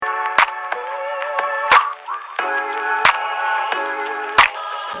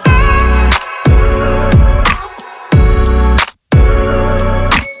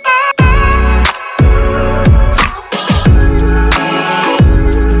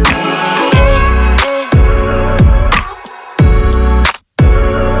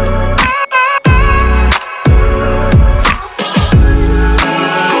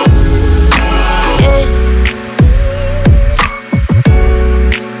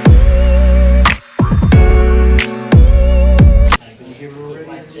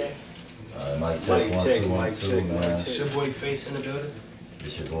too, man. It's your boy Face in the building.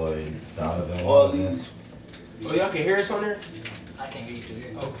 It's your boy Donovan. Oh, y'all can hear us on there? I can't hear you through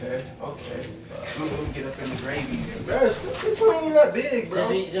here. Okay. Let me get up in the gravy. Bro, this one ain't that big, bro.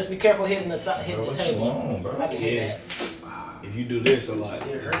 Just be careful hitting the table. On, bro? I can hear that. If you do this a lot. I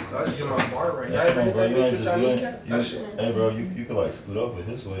just get my bar right. Yeah, Y'all ever hit bro, that bitch with y'all kneecap? hey, bro, you could like scoot over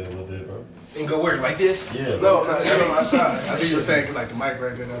his way a little bit, bro. And go where? Like this? Yeah, No, bro. I'm not sitting on my side. I think you were saying like the mic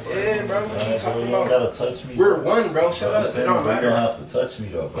right there. That's why. Yeah, bro. What you Bro, talking you don't about? gotta touch me. We're one, bro. Shut Bro, I'm up. It saying, don't bro, you matter. don't have to touch me,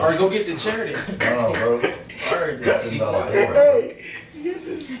 though, bro. Alright, go get the chair then. No, bro. Alright, This is be not a quiet. door, bro.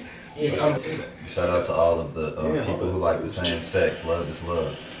 Yeah. Shout out to all of the people who like the same sex. Love is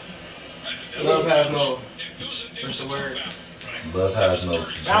love. Love has no. What's the word? Love has no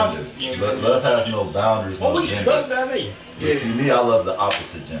gender. Love has no boundaries, no We stuck gender. that nigga. You see me, I love the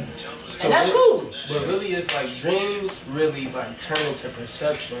opposite gender. So And that's cool. But really, it's like dreams really like turn into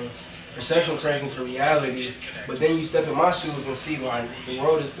perception. Perception turns into reality. But then you step in my shoes and see like the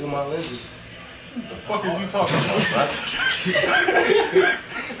world is through my lenses. What the fuck is you talking about?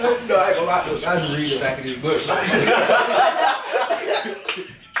 No, I ain't gonna lie. I just read the back of this book.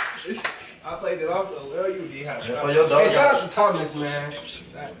 I played it also. Well, you did have Oh, your dog Hey, shout got- out to Thomas, man. Y'all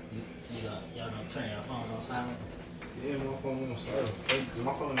don't turn your phones on silent. Yeah, my phone on silent.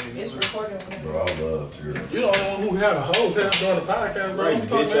 My phone ain't It's recording. Bro, I love girls. You the only one who had a hose head during the podcast, bro. Right, You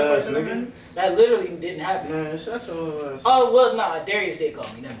talking bitch about ass like that, nigga. That literally didn't happen. Man, shut your ass. Oh, well, nah, Darius did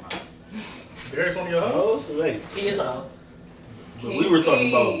call me. Never mind. There's one of your hoes? Hoes? Wait. He is a hoe. But we were talking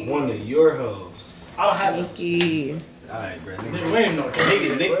about one of your hoes. I don't have those. Kiki. Alright, bro. Nigga, Niggas. we ain't no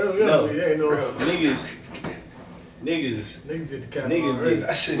Niggas. No. We ain't no Niggas. Niggas get the cat. Niggas already.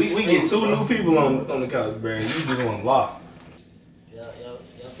 get. We get two new people on the couch, bro. You just want lock. Y'all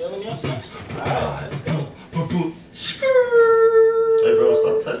feeling yourselves? Alright, let's go. Hey,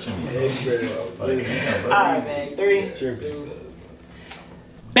 bro, stop touching me. Hey, bro. Like, damn, bro. Alright, man. 3, Sure. 2.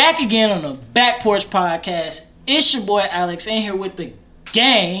 Back again on the Back Porch Podcast. It's your boy Alex in here with the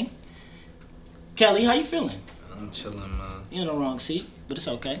gang. Kelly, how you feeling? I'm chilling, man. You're in the wrong seat, but it's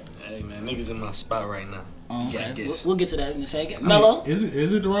okay. Hey, man. Niggas in my spot right now. Oh, Yeah, I okay. guess. We'll get to that in a second. Mello,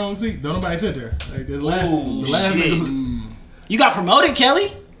 Is it the wrong seat? Don't nobody sit there. Like the last Ooh, shit. shit. you got promoted, Kelly?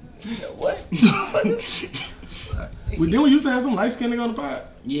 What? Then we used to have some light skinned nigga on the pod.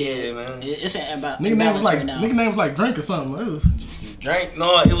 Yeah, man. It's an about Nigga name was like right now. nigga name was like Drink or something. It was Drink?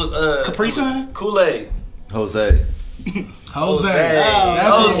 No, it was Capri Sun? Kool-Aid. Jose. Jose. Oh,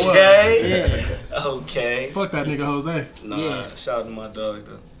 That's what it was. Okay. Yeah. Okay. Fuck that nigga Jose. Nah, Yeah. shout out to my dog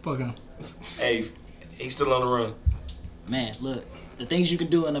though. Fuck him. Hey, he's still on the run. Man, look, the things you can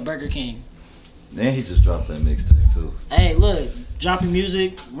do in a Burger King. Then he just dropped that mixtape too. Hey, look, dropping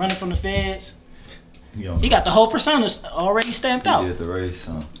music, running from the feds. He got the whole persona already stamped He out. did the race,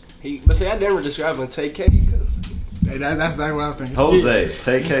 huh? But see, I never describe him take K because Hey, that's exactly what I was thinking. Jose,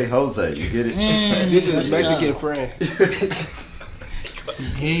 TK Jose, you get it? this is that's Mexican tough. friend.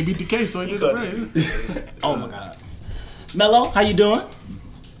 He ain't beat the case, so he did the race. Oh my God. Mello, how you doing?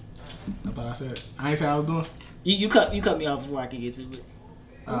 I thought I said I ain't say I was doing. You cut me off before I could get to it.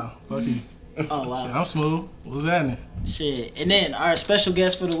 Oh, fuck you. Oh Shit, wow. I'm smooth. What's happening? Shit. And then our special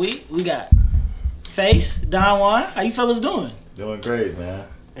guest for the week, we got Face, Don Juan. How you fellas doing? Doing great, man.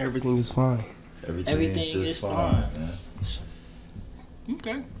 Everything is fine. Everything just is fine,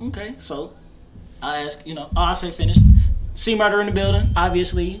 Okay. man. So I ask, I say finished. C Murder in the building,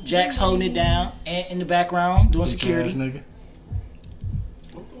 obviously. Jack's holding it down and in the background doing Bitch ass security. nigga.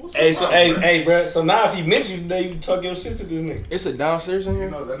 Hey, so hey, bro. So now if he mentions you today, you talk your shit to this nigga. It's a downstairs in here.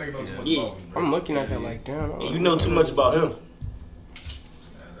 No, that nigga knows too much Yeah. about me, bro. I'm looking at that like damn. And you know too much about him.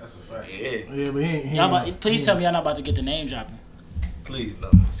 That's a fact. Yeah. Yeah, but he ain't. Y'all please tell me y'all not about to get the name dropping. Please no.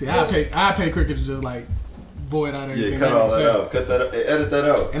 See, I pay Cricket to just like void out everything. Yeah, cut they all that say. out. Cut that out. Edit that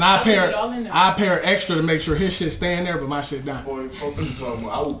out. And I pay Put it all in her. there. I pay her extra to make sure his shit staying there, but my shit not. Boy, folks, you talking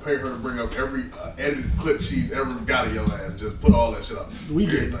about, I will pay her to bring up every edited clip she's ever got of your ass. Just put all that shit up. We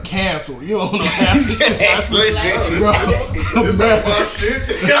Yeah, get man. canceled. You don't know half the shit. Listen, This ain't my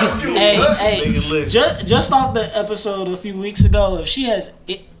shit. I don't give a fuck. Hey, nigga, listen. just off the episode a few weeks ago, if she has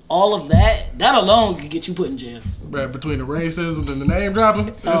all of that alone could get you put in jail. Bruh, between the racism and the name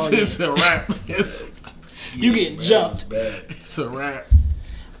dropping, Oh, it's a wrap. You getting jumped. Bad. It's a wrap.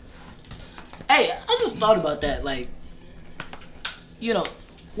 Hey, I just thought about that. Like,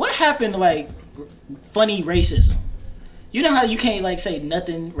 what happened to like funny racism? You know how you can't like say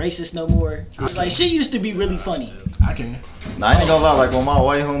nothing racist no more? Like shit used to be really funny. I can. Nah, I ain't gonna lie, like when my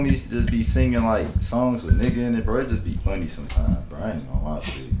white homies just be singing like songs with nigga in it, bro, it just be funny sometimes, bro. I ain't gonna lie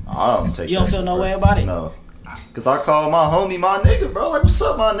to you. I don't take You don't that feel shit, no bro. way about it? No. Cause I call my homie my nigga, bro. Like, what's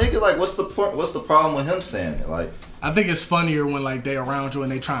up, my nigga? Like, what's the point? What's the problem with him saying it? Like, I think it's funnier when like they around you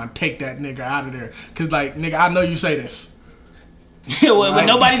and they try and take that nigga out of there. Cause like nigga, I know you say this. when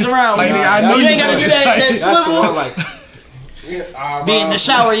nobody's around. Like nigga, I know you you ain't gotta say do this. that That's the swivel. one, like, Be in the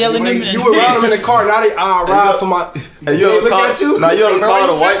shower yelling at you were around them in the car, now they ride for my. hey, you ever look call, at you. Now you ever Bro, call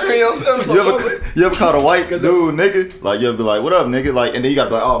you a white? sensory. You ever call a white dude nigga? Like you'll be like, what up, nigga? Like, and then you gotta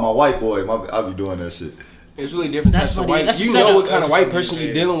be like, oh, my white boy. I be doing that shit. It's really different That's types of funny. white. That's You the know setup. what kind of white person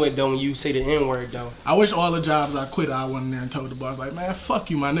you dealing with though when you say the N word though. I wish all the jobs I quit, I went in there and told the boss like, man, fuck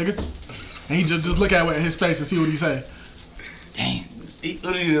you, my nigga. And he just look at his face and see what he say. Damn. He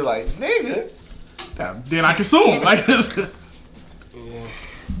literally like, nigga. Then I can sue him. Like, Yeah.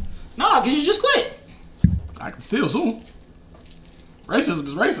 Nah, cause you just quit. I can still sue him. Racism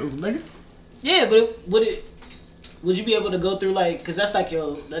is racism, nigga. Yeah, but would you be able to go through like, cause that's like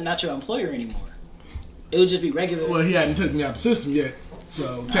not your employer anymore. It would just be regular. Well, he hadn't took me out the system yet,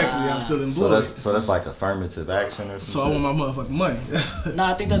 so technically I'm still employed. So that's like affirmative action or something. So I want my motherfucking money. No,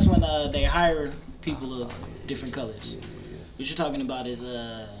 I think that's when they hire people of different colors. What you're talking about is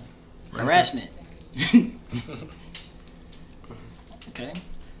harassment. Okay.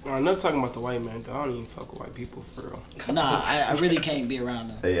 I'm not talking about the white man though. I don't even fuck with white people for real. Nah, I really can't be around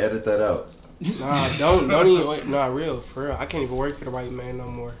them. Hey, edit that out. Nah, don't even wait. Nah, real, for real. I can't even work for the white man no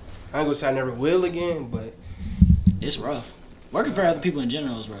more. I ain't gonna say I never will again, but It's rough. Working for other people in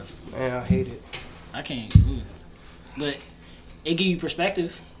general is rough. man, I hate it. I can't. But it give you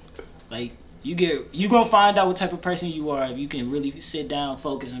perspective. Like you gonna find out what type of person you are if you can really sit down,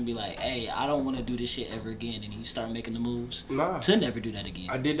 focus, and be like, hey, I don't want to do this shit ever again, and you start making the moves Nah. to never do that again.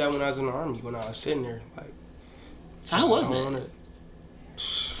 I did that when I was in the army. When I was sitting there, like, So how was I that? don't wanna-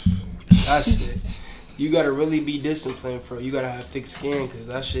 that shit. You gotta really be disciplined for it. You gotta have thick skin, cause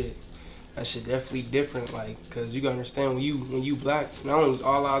that shit definitely different. Like, cause you gotta understand when you black, not only is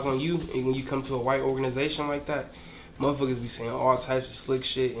all eyes on you, and when you come to a white organization like that, motherfuckers be saying all types of slick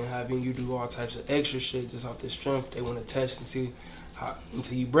shit and having you do all types of extra shit just off their strength. They want to test and see how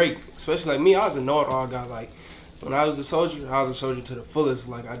until you break. Especially like me, I was a know-it-all guy. Like when I was a soldier to the fullest.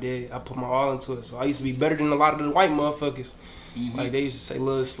 Like I put my all into it. So I used to be better than a lot of the white motherfuckers. Mm-hmm. Like they used to say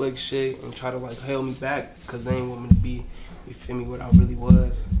little slick shit and try to like hold me back because they ain't want me to be, you feel me, what I really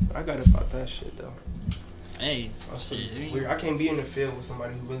was. But I got about that shit though. Hey, Weird. I can't be in the field with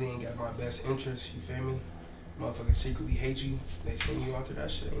somebody who really ain't got my best interest. You feel me? Motherfuckers secretly hate you. They send you out to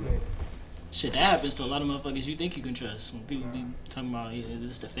that shit. Ain't it? shit, that happens to a lot of motherfuckers you think you can trust. When people be talking about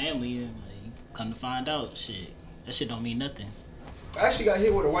this the family, and like, you come to find out, that shit don't mean nothing. I actually got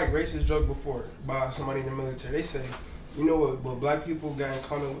hit with a white racist joke before by somebody in the military. They say, you know what black people got in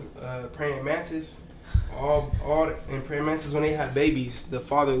common with praying mantis? In praying mantis, when they have babies, the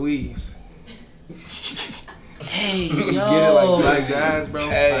father leaves. Hey, yo. You get it like black guys, bro.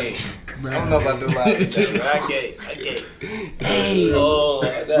 Hey, I don't know about the lie. I can't. Hey. Oh,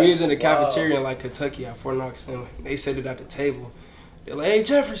 We was in the cafeteria in like Kentucky at Fort Knox, and they said it at the table. They're like, "Hey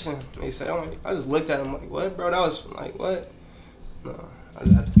Jefferson," and they said, I just looked at him like, "What, bro? That was like what?" No, I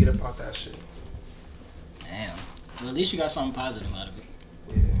just had to get up out that shit. Damn. Well, at least you got something positive out of it.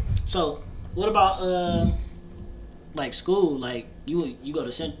 Yeah. So, what about like school? Like you go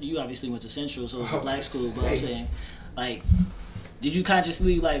to you obviously went to Central, so it's a black school. But I'm saying, like, did you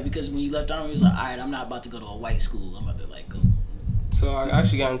consciously like because when you left the army, you was like, all right, I'm not about to go to a white school. I'm about to like go. So I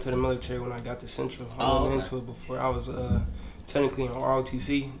actually got into the military when I got to Central. I went okay. into it before. I was technically in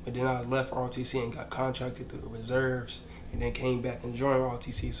ROTC, but then I left ROTC and got contracted through the reserves, and then came back and joined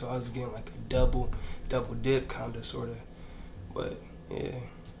ROTC. So I was getting like a double dip kind of sort of. But yeah.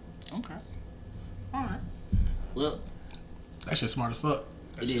 Okay. All right. Well, That shit smart as fuck.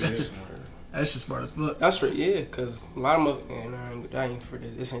 it is. That shit smart as fuck. That's right, yeah, because a lot of that ain't for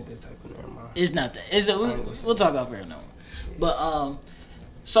this. This ain't this type of never mind. It's not that. We'll talk off air now. Yeah. But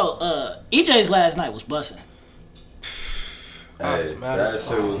so EJ's last night was busting, Hey, mad that as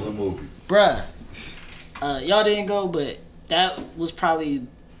shit was a movie. bruh. Y'all didn't go, but that was probably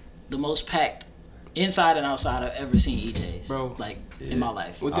the most packed inside and outside I've ever seen EJ's, Bro. like in my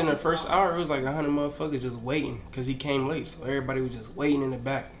life. Within the first hour, it was like 100 motherfuckers just waiting because he came late. So everybody was just waiting in the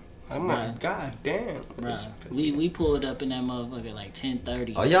back. I'm Right. like, God damn. Bruh, we pulled up in that motherfucker like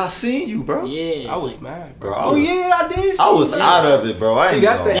 10:30. Oh, y'all seen you, bro? Yeah, I was like, mad, Bro, bro. I Oh, was- yeah, I did. I was that. out of it, bro. I See, ain't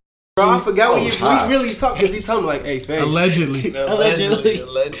that's gonna- the. Bro, I forgot what was he hot. really talked because he told me, like, hey, Face. Allegedly. Allegedly.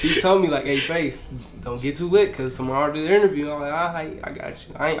 He told me, like, hey, Face, don't get too lit because tomorrow the interview. I'm like, I got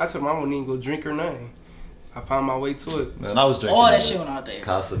you. I told him I wouldn't even go drink or nothing. I found my way to it. Man, I was drinking all that shit went out there.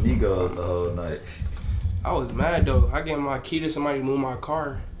 Casamigos the whole night. I was mad though. I gave my key to somebody to move my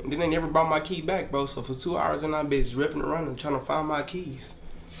car, and then they never brought my key back, bro. So for 2 hours in that bitch ripping and running, trying to find my keys.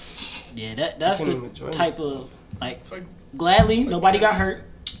 Yeah, that's the type of like. Fuck. Gladly, nobody got hurt.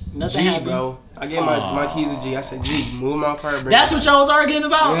 Nothing G, happened. bro. I gave my keys to G. I said, G, move my car. Bring That's it what y'all was arguing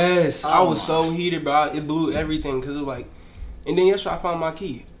about? Yes. I was so heated, bro. It blew everything because it was like. And then yesterday I found my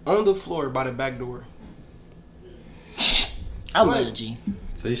key on the floor by the back door. I love it, G.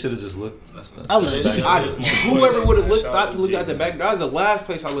 So you should have just looked. I love it. Whoever would have thought to look at the back door. That was the last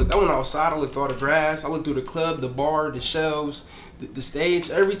place I looked. I went outside. I looked all the grass. I looked through the club, the bar, the shelves, the stage,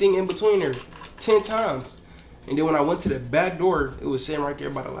 everything in between there 10 times. And then when I went to the back door, it was sitting right there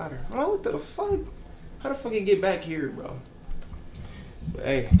by the ladder. I'm like, what the fuck? How the fuck it get back here, bro? But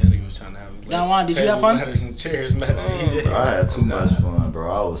hey, That nigga was trying to have. Don Juan, did you have fun? Ladders and chairs matching EJ. I had too much fun,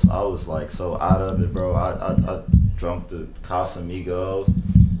 bro. I was like so out of it, bro. I drunk the Casamigos.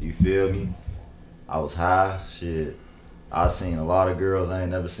 You feel me? I was high. Shit. I seen a lot of girls I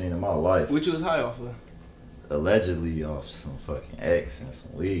ain't never seen in my life. which you was high off of? Allegedly off some fucking X and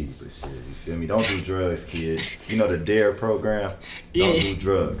some weed, but shit, you feel me? Don't do drugs, kids. You know the DARE program? Don't do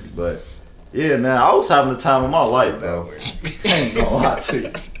drugs. But yeah, man, I was having the time of my life, bro. Ain't gonna lie to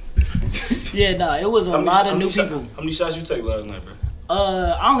you. Yeah, nah, it was a lot of new people. How many shots you take last night, bro?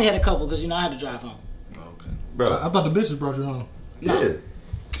 I only had a couple because I had to drive home. Oh, okay. Bro, I thought the bitches brought you home. yeah.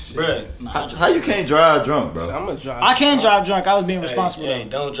 Bro, Nah, How you can't drive drunk, bro? So I'm gonna drive. I can drive drunk. I was being responsible hey, though.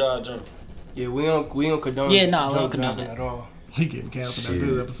 don't drive drunk. Yeah, we don't condone. Yeah, nah, we drunk don't condone driving that. at all. We getting canceled Shit.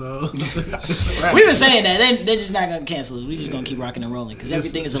 after this episode. We've been saying that. They're just not gonna cancel us. We just gonna keep rocking and rolling because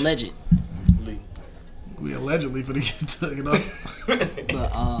everything is alleged. We allegedly finna get taken off.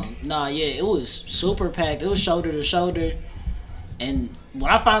 But nah, yeah, it was super packed. It was shoulder to shoulder, and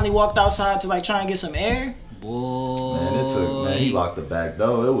when I finally walked outside to like try and get some air, boy, Man, he locked the back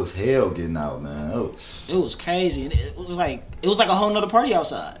door. It was hell getting out, man. it was crazy, and it was like a whole nother party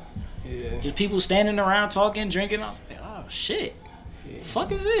outside. Yeah. Just people standing around talking, drinking. I was like, oh shit.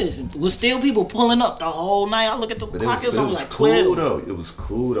 Fuck is this? And was still people pulling up the whole night. I look at the But clock. It was it only was like cool 12. though. It was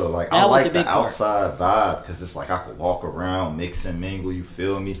cool though. Like That I was like the the big part. outside vibe because it's like I could walk around, mix and mingle. You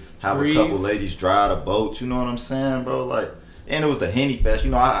feel me? Have Breathe. a couple ladies drive the boat. You know what I'm saying, bro? Like, and it was the Henny Fest.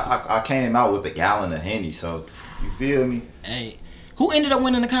 You know, I came out with a gallon of Henny. So you feel me? Hey, who ended up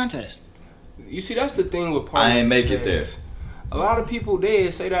winning the contest? You see, that's the thing with parties. I ain't make these it there. days. A lot of people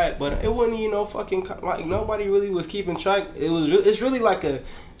did say that, but it wasn't, fucking like nobody really was keeping track. It's really like a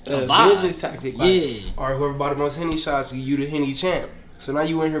vibe. business tactic. Like, Yeah. or whoever bought the most Henny shots, you the Henny champ. So now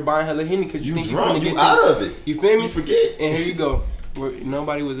you in here buying hella Henny because you You think drunk, you're you gonna get out this. of it. You feel me? You forget. And here you go.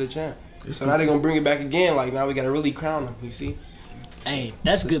 Nobody was a champ. So now they're gonna bring it back again. Like now we gotta really crown them. You see? Hey,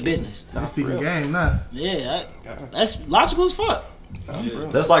 that's good business. Nah, They for speaking real. game now. Yeah, that's logical as fuck. Nah, for real.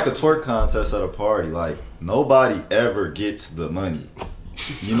 That's like a twerk contest at a party. Like nobody ever gets the money.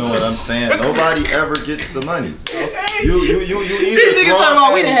 You know what I'm saying? Nobody ever gets the money. You either These niggas talking throw-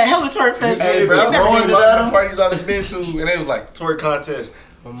 about we done had hella twerk fest. Hey, Hey, bro, bro, I've never throwing been it to at the 'em. parties I've been to, and it was like twerk contest,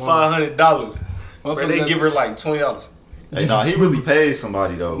 $500. Bro, they give her like $20. Hey, nah, he really paid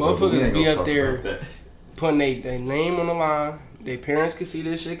somebody though. bro, but we Motherfuckers ain't be gonna up talk there about that. putting their name on the line. Their parents can see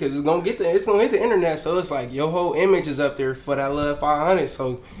this shit because it's gonna hit the internet. So it's like your whole image is up there for that love 500.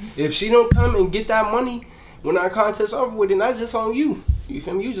 So if she don't come and get that money when our contest over with, then that's just on you. You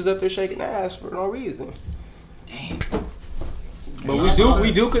feel me? You just up there shaking ass for no reason. Damn. But Yeah,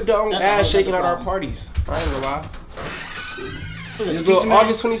 we do condone that's a whole ass shaking other at our problem. parties. I ain't gonna lie. Look at This the little pizza man.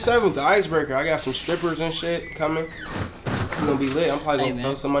 August 27th, the icebreaker. I got some strippers and shit coming. It's gonna be lit. I'm probably Hey, gonna man.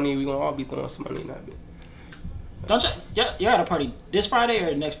 throw some money. We gonna all be throwing some money in that bit. Don't you're at a party this Friday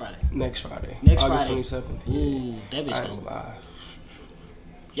or next Friday? Next Friday. Next August Friday. 27th. Ooh, that bitch I ain't gonna. gonna lie.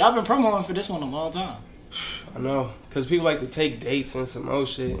 Y'all been promoting for this one a long time. I know, cause people like to take dates and some old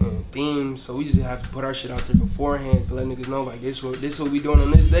shit and themes, so we just have to put our shit out there beforehand to let niggas know like this what we doing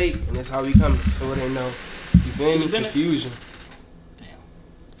on this date and that's how we coming. So it ain't no, you feel me? It's been a- Confusion. Damn.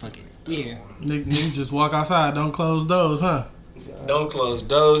 Fuck it. We here. Niggas just walk outside, don't close doors, huh? Don't close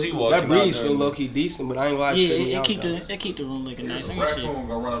doors. He walking That breeze out there. feel low key decent, but I ain't gonna lie, trip me Yeah, out, it though. keep the room looking nice. Some Ain't shit. raccoon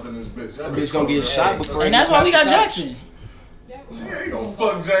gonna run up in this bitch. That bitch gonna get shot before. And he that's get why we past got the couch. Jackson. Yeah, he gonna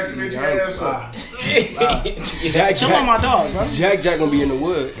fuck Jackson at your ass up. Jack Chill on my dog, bro. Jack gonna be in the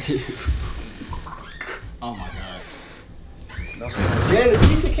wood. Oh my god. Damn, the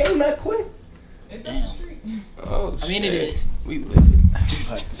pizza came that quick. It's Damn. up the street. Oh I mean, shit. it is. We lit.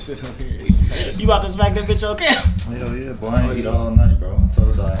 You about to smack that bitch okay? Hell yeah, boy, I ain't eat all night, bro. I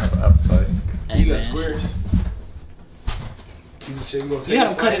told you I have an appetite. Hey, You man. got squares. You just said you gonna take You had a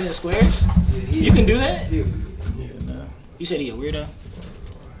him cut it in slice? squares? You can do that? Yeah. You said he a weirdo?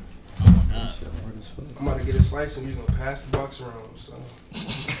 Oh my god. I'm about to get a slice and we just gonna pass the box around. So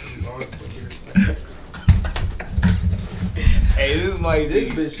we always gonna get a slice. Hey, this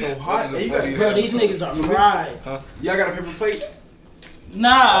bitch so hot. Hey, Bro, these niggas are fried. Y'all got a paper plate?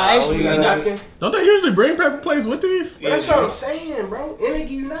 Nah, actually, you got a napkin? Don't they usually bring paper plates with these? But that's what I'm saying, bro. And they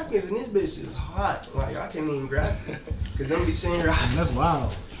give you napkins, and this bitch is hot. Like I can't even grab it because them be sitting here. That's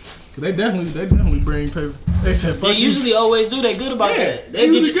wild. Cause they definitely bring paper. They said fuck they you. usually always do. They good about that. They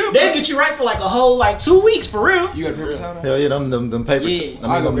usually good they about get you right for like a whole like 2 weeks for real. You got a paper towel? Hell yeah, them paper. Yeah.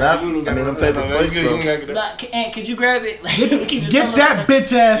 Them paper plates, bro. Nah, and could you grab it? Get that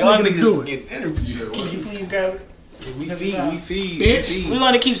bitch ass nigga to do it. Can you please grab it? We feed. Bitch. We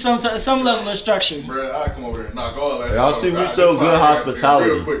want to keep some level of structure. Bro, I come over there and knock all that shit. Y'all see, we out. show This good podcast hospitality.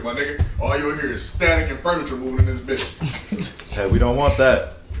 Real quick, my nigga. All you'll hear is static and furniture moving in this bitch. Hey, we don't want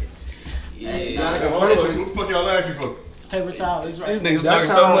that. What the fuck y'all ask me for? Paper towel is right. These niggas talking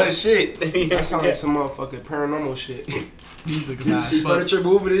so much shit. That sounds like some motherfucking paranormal shit. These niggas You high see as fuck. furniture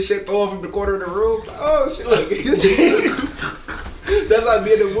moving and shit, throw it from the corner of the room. Oh shit! Look. That's how I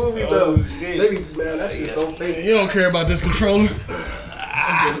be in the movies though. Shit. They be, man, that shit's so fake. You don't care about this controller.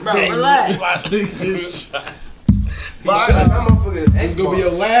 Bro, relax. This That motherfucker Xbox. is gonna be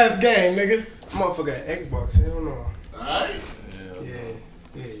your last game, nigga. Motherfucker Xbox. Hell no. Alright.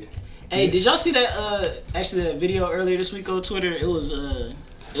 Yeah. Hey, did y'all see that? Actually, that video earlier this week on Twitter. It was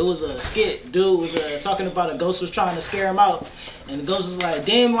a skit. Dude was talking about a ghost was trying to scare him out, and the ghost was like,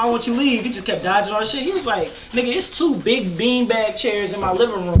 "Damn, why won't you leave?" He just kept dodging all the shit. He was like, "Nigga, it's 2 big beanbag chairs in my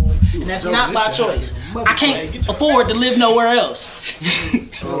living room, and that's not by choice. I can't afford to live nowhere else."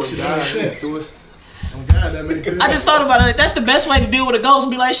 Oh God. Oh God, that makes sense. I just thought about it. Like, that's the best way to deal with a ghost.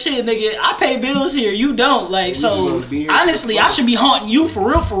 Be like, shit, nigga, I pay bills here. You don't. Like, so honestly, I should be haunting you for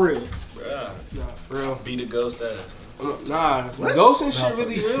real, for real. Nah, for real. Be the ghost ass. Nah, ghosts and shit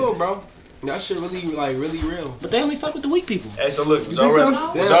really real, bro. That shit really real. But they only fuck with the weak people. Hey, so look, would think y'all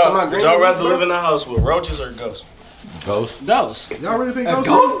so? rather rather live in a house with roaches or ghosts? Ghosts. Ghosts. Y'all really think A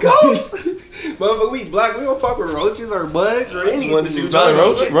ghosts? ghost? Motherfucker, we black. We don't fuck with roaches or bugs or anything. wanted to see what y'all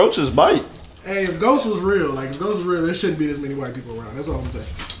Nah, roaches bite. Hey, if ghosts was real, there shouldn't be this many white people around. That's all I'm saying.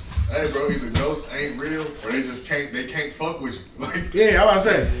 Hey, bro, either ghosts ain't real or they just can't fuck with you. Like, Yeah, I'm about to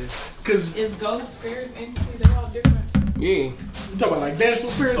say. Cause Is ghost, spirits, entities, they're all different? Yeah. you talking about like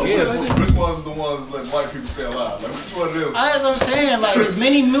vengeful spirits so and shit like that. which ones are the ones that let white people stay alive? Like, which one of them? That's what I'm saying. Like, there's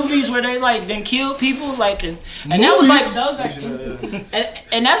many movies where they like then kill people, like, and that was like, Those are entities.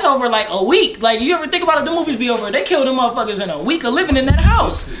 and that's over like a week. Like, you ever think about it? The movies be over. They kill them motherfuckers in a week of living in that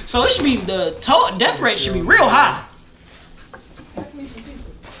house. So it should be the death rate should be real high. That's me some pizza.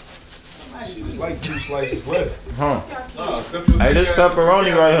 Somebody It's like 2 slices left. Huh. Nah, step your Hey, big this ass pepperoni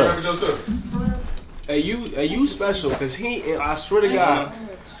in the right can, here. grab it yourself. Hey, you special, cause I swear to God,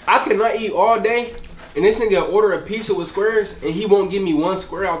 I cannot eat all day, and this nigga order a pizza with squares, and he won't give me 1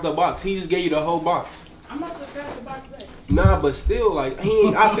 square out the box. He just gave you the whole box. I'm about to pass the box back. Nah, but still, like,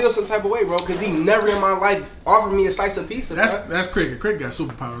 I feel some type of way, bro, cause he never in my life offered me a slice of pizza. Bro. That's Cricket. Cricket got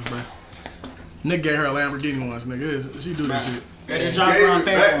superpowers, bro. Nick gave her a Lamborghini once, nigga. She do this shit. And she Drop gave her on it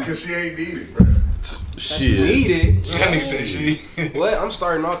fair back one. because she ain't need it, bro. Shit. Need it. That nigga said she. What? I'm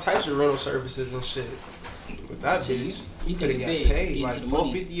starting all types of rental services and shit. With that bitch, He could have thinking got big, paid into like the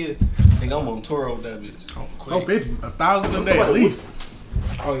money. $450 a. Think I'm on tour with that bitch. Oh, Quick. 50, 1,000 a day at least.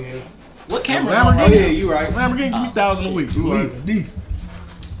 Oh yeah. What cameras on? Oh yeah, you right. Lamborghini, give me 1,000 a week. You right. At least.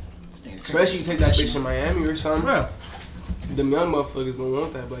 Especially you take that bitch in Miami or something. Well, Them young motherfuckers don't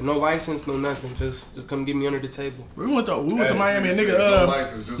want that, but no license, no nothing. Just come get me under the table. we went to Hey, Miami and nigga nigga, said no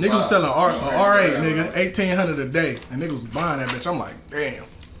license, just nigga was vibes. selling a R8, Yeah. nigga, 1,800 a day, and nigga was buying that bitch. I'm like, damn.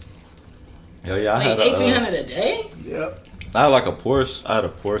 Hell yeah, I Like had 1,800 a day? Yep. I had like a Porsche. I had a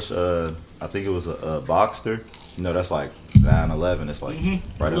Porsche. I think it was a Boxster. You know, that's like 911. It's like right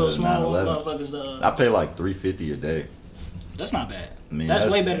under Little the small 911. motherfuckers. I pay like $350 a day. That's not bad. I mean, That's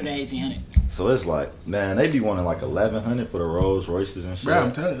way better than 1,800. So it's like, man, they be wanting like 1,100 for the Rolls Royces and shit. Bro,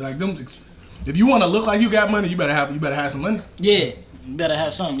 I'm telling you, like them. If you want to look like you got money, you better have some money. Yeah, you better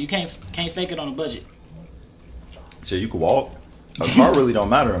have something. You can't fake it on a budget. Shit, you could walk. A car really don't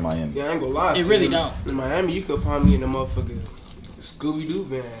matter in Miami. Yeah, I ain't gonna lie. It see, really in- don't. In Miami, you could find me in the motherfucker Scooby Doo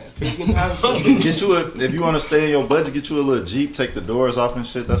van, 15 pounds. Get you if you want to stay in your budget, get you a little Jeep, take the doors off and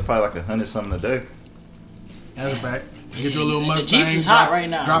shit. That's probably like 100 something a day. That's back. Get you a little And the Mustang. Jeeps is hot right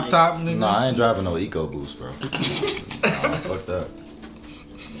now, Drop like- top. Nigga. Nah, I ain't driving no EcoBoost, bro. Nah, fuck that.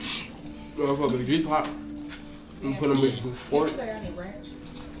 Motherfucker, Jeep hot. I'm putting them bitches in sport. Is there any branch?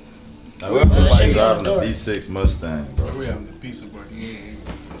 Like, what if somebody shit driving a door. V6 Mustang, bro? We having a pizza party.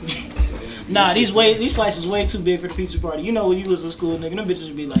 Nah, these slices way too big for the pizza party. You know when you was in school, nigga, them bitches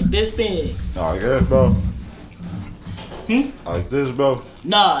would be like this thin. I guess, bro. Like this, bro.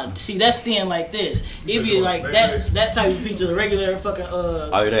 Nah, see that's thin like this. It'd be like that type of pizza, the regular fucking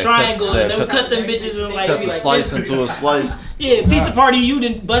yeah, triangle, cut- and yeah, then cut- cut them bitches and like Cut be the like slice this. into a slice. Yeah, pizza party, you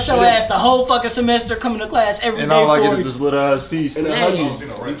didn't bust your ass the whole fucking semester coming to class every And day all I for get it. is this little ass piece. And the Yeah.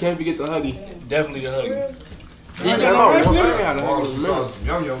 Huggies. You can't forget the Huggy. Definitely the huggy. Damn, I ain't had a All Huggy. the sauce,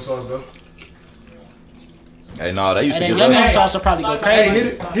 some yum sauce though. Hey, nah, they used And to then get yum yum us. sauce will probably go Hey,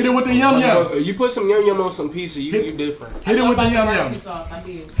 crazy. hit it with the yum yum. You put some yum yum on some pizza, you different. Hit it with the yum yum. Barbecue sauce, I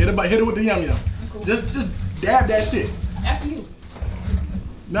did. Hit it with the yum yum. Just dab that shit. After you.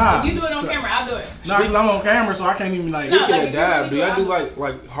 Nah. If you do it on camera, I'll do it. Nah, cause I'm on camera, so I can't even like. No. Speaking like, of if you dab, really do do y'all do it,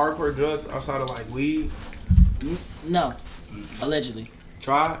 like hardcore drugs outside of like weed? No, allegedly.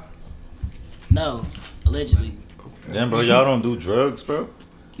 Try it? No, allegedly. Damn, bro, y'all don't do drugs, bro?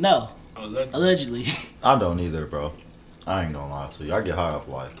 No, Oh, allegedly. I don't either, bro. I ain't gonna lie to you. I get high off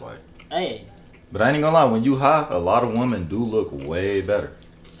life, like. Hey, But I ain't gonna lie, when you high, a lot of women do look way better.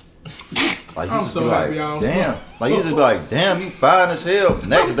 Like you I'm just so be like, happy I don't damn. smoke. Like you just be like, damn, you fine as hell.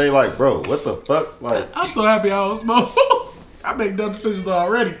 Next day, like, bro, what the fuck? Like, I'm so happy I don't smoke. I make dumb decisions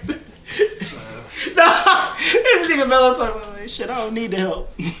already. nah, this nigga Mello talking about like, shit. I don't need the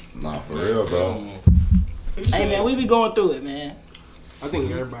help. nah, for real, bro. Hey man, we be going through it, man. I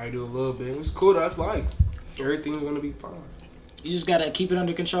think everybody do a little bit. It's cool, that's life. Everything's gonna be fine. You just gotta keep it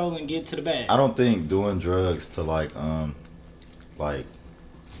under control and get to the bag. I don't think doing drugs to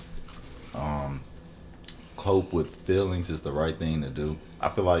cope with feelings is the right thing to do. I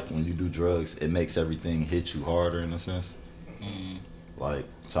feel like when you do drugs, it makes everything hit you harder in a sense. Like,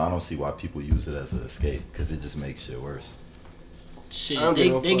 so I don't see why people use it as an escape because it just makes shit worse. Shit, I don't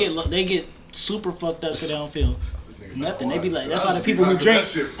give no they get super fucked up so they don't feel nothing. They be like, that's why the people who drink. That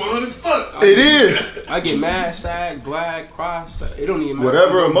shit fun as fuck. It is. I get mad, sad, glad, cry. It don't even matter.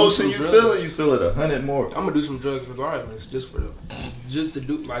 Whatever I'm gonna do emotion some you drugs. feel it, you feel it 100 more. I'm gonna do some drugs regardless, just to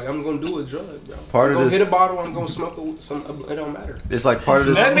do. Like I'm gonna do a drug, bro. Part I'm of gonna this- hit a bottle. I'm gonna smoke some. It don't matter. It's like part of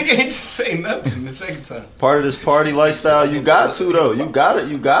this. That nigga ain't just say nothing the second time. Part of this party lifestyle, you got to though. You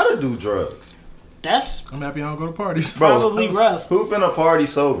gotta do drugs, That's I'm happy I don't go to parties. bro. probably rough. Who finna party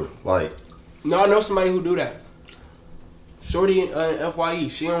sober? Like, No, I know somebody who do that. Shorty in FYE,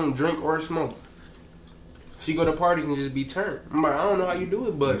 she don't drink or smoke. She go to parties and just be turned. I'm like, I don't know how you do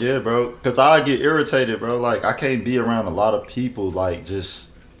it, but yeah, bro. Cause I get irritated, bro. Like, I can't be around a lot of people like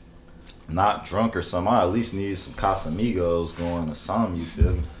just not drunk or something. I at least need some Casamigos going or something. You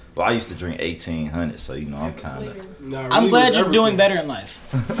feel me? But I used to drink 1800, so you know I'm kind of. nah, I'm really glad was you're doing everything. better in life.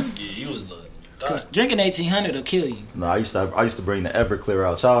 Yeah, he was the Cause drinking 1800 will kill you. No, I used to bring the Everclear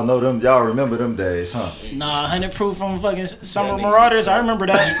out. Y'all know them. Y'all remember them days, huh? Nah, 100 proof from fucking Summer Yeah, nigga. Marauders. I remember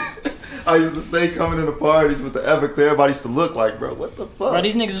that. I used to stay coming into parties with the Everclear. Everybody used to look like, bro, what the fuck? Bro,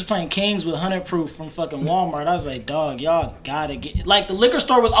 these niggas was playing Kings with 100 proof from fucking Walmart. I was like, dog, y'all gotta get. Like, the liquor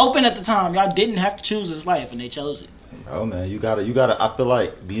store was open at the time. Y'all didn't have to choose this life, and they chose it. Oh man, you gotta. I feel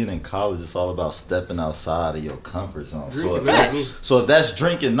like being in college is all about stepping outside of your comfort zone. So if, Drinking, so if that's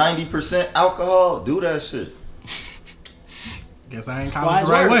drinking 90% alcohol, do that shit. Guess I ain't Wise college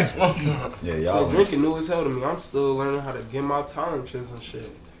the right way. words. Yeah, So y'all. drinking new as hell to me. I'm still learning how to get my tolerances and shit.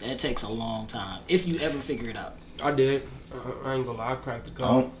 That takes a long time. If you ever figure it out. I did. I ain't gonna lie. I cracked the I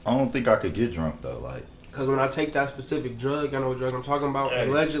code. don't think I could get drunk though. Like, Cause when I take that specific drug, I know what drug I'm talking about. Hey.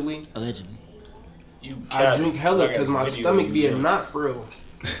 Allegedly, Allegedly. You I drink hella because because my stomach be a knot for real.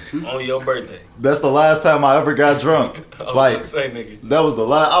 on your birthday. that's the last time I ever got drunk. I was Like, gonna say, nigga, that was the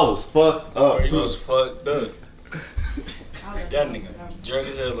last. I was fucked up. bro, you Bro. was fucked up. That nigga drunk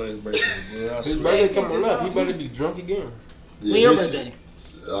as hell on his birthday. Boy, I His swear. birthday coming up. He better be drunk again. Yeah, When your this- birthday?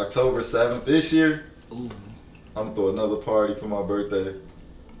 October 7th this year. Ooh. I'm gonna throw another party for my birthday.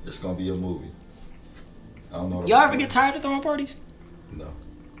 It's gonna be a movie. I don't know. what Y'all I'm ever gonna get tired of throwing parties? do.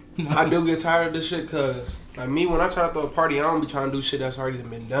 No. I do get tired of this shit cause like me when I try to throw a party, I don't be trying to do shit that's already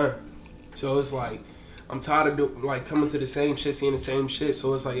been done. So it's like I'm tired of coming to the same shit, seeing the same shit.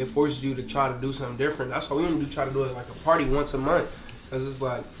 So it's like it forces you to try to do something different. That's why we only try to do it like a party once a month. Cause it's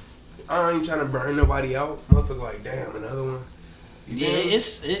like I ain't trying to burn nobody out. Motherfucker, like damn, another one. You Yeah,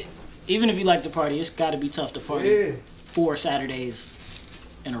 feel me? even if you like to party, it's got to be tough to party Yeah. 4 Saturdays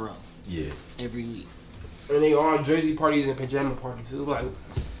in a row Yeah. every week. And they all Jersey parties and pajama parties. It's like,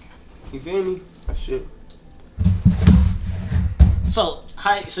 you feel me? That shit. So,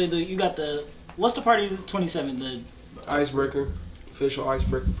 you got the what's the party 27? The Icebreaker. Official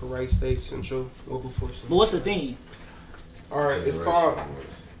icebreaker for Rice State Central Wilberforce. but what's the theme? Alright, it's called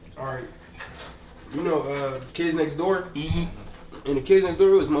Alright. You know, Kids Next Door? Mm-hmm. And the Kids Next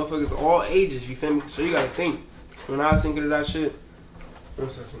Door was motherfuckers all ages, you feel me? So you gotta think. When I was thinking of that shit, 1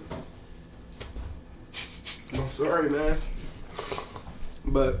 second. I'm sorry, man.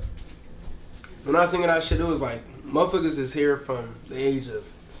 But when I was thinking of that shit, it was like, motherfuckers is here from the age of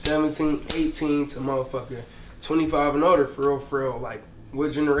 17, 18 to motherfucker 25 and older, for real. Like,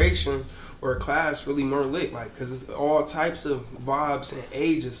 what generation or class really more lit? Like, cause it's all types of vibes and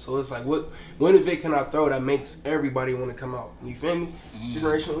ages. So it's like, what event can I throw that makes everybody want to come out? You feel me? Mm-hmm.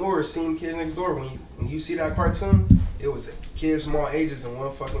 Generation War, seeing Kids Next Door. When you see that cartoon, it was kids from all ages in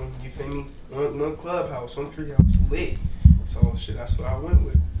one fucking, you feel me? One clubhouse, one treehouse lit. So shit, that's what I went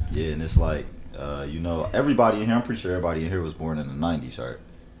with. Yeah, and it's like, you know, everybody in here, I'm pretty sure everybody in here was born in the 90s, right?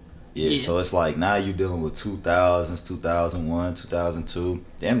 Yeah, so it's like now you dealing with 2000s, 2001, 2002,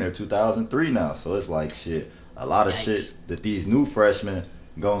 damn near 2003 now. So it's like shit, a lot of shit that these new freshmen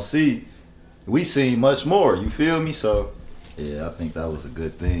gonna see, we seen much more, you feel me? So, yeah, I think that was a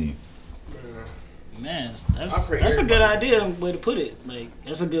good thing. Man, that's a good idea, way to put it. Like,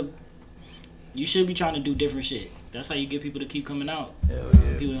 that's a good, you should be trying to do different shit. That's how you get people to keep coming out. Hell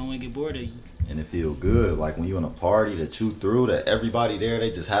yeah. People don't want to get bored of you. And it feel good, like when you in a party that you threw, that everybody there,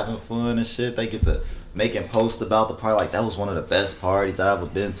 they just having fun and shit. They get to making posts about the party, like that was one of the best parties I ever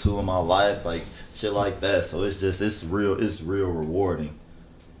been to in my life, like shit like that. So it's real rewarding.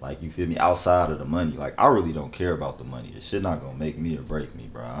 Like, you feel me, outside of the money. Like, I really don't care about the money. This shit not gonna make me or break me,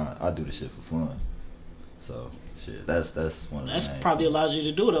 bro. I do the shit for fun. So shit, that's one of the That's probably allows you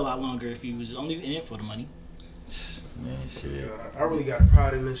to do it a lot longer if you was only in it for the money. Man, shit. Yeah, I really got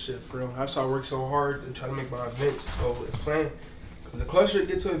pride in this shit, for real. That's why I work so hard to try to make my events go as planned. Because the closer you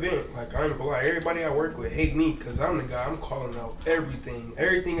get to an event, like, I ain't gonna lie, everybody I work with hate me because I'm the guy, I'm calling out everything.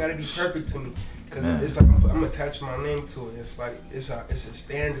 Everything gotta be perfect to me. Because it's like I'm attaching my name to it. It's like, it's a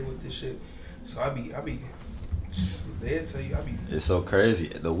standard with this shit. So I be, they'll tell you, It's so crazy.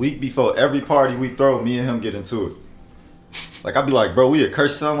 The week before every party we throw, me and him get into it. Like, I be like, bro, we at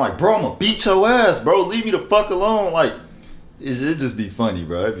Kirsten. I'm like, bro, I'm gonna beat your ass, bro. Leave me the fuck alone. Like, it just be funny,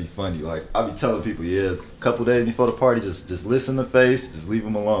 bro. It be funny. Like, I be telling people, yeah, a couple days before the party, just listen to Face, just leave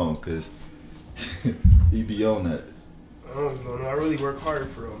him alone, cause he be on that. I don't know. I really work hard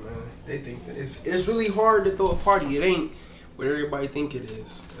for real, man. They think that it's really hard to throw a party. It ain't what everybody think it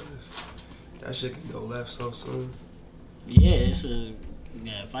is, cause that shit can go left so soon.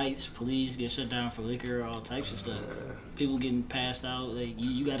 Yeah, fights, police get shut down for liquor, all types of stuff. People getting passed out. Like,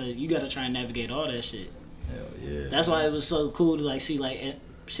 you gotta try and navigate all that shit. Hell yeah. That's why it was so cool to like see like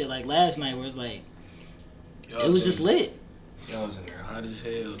shit like last night where it's like it was just lit. Y'all was in there hot as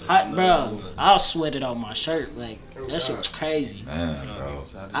hell. Hot, bro. I sweated out my shirt. Like, that shit was crazy. Man, bro.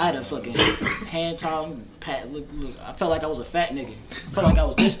 I had a fucking hand towel, look. I felt like I was a fat nigga. I felt like I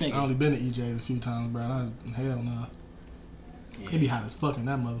was this nigga. I only been to EJ's a few times, bro. Hell no. Yeah. It be hot as fuck in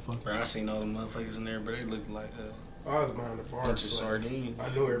that motherfucker. Bro, I seen all the motherfuckers in there, but they looked like I was behind the bar. bunch of sardines.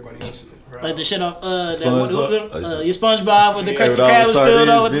 I knew everybody else in the crowd. Like the shit off SpongeBob? your SpongeBob with the Krusty all Krab the was filled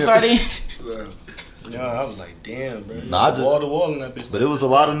up with the sardines, sardines. Yeah, I was like, damn, bro. Nah, I just- wall to wall in that bitch. But it was a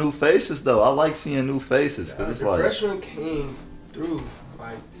lot of new faces, though. I like seeing new faces, because it's the like... freshmen came through,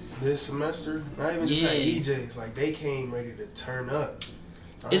 like, this semester. Not even just at Yeah. EJ's. Like, they came ready to turn up.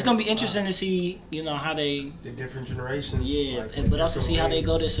 It's gonna be interesting to see, how they, the different generations. yeah, like, but also see how they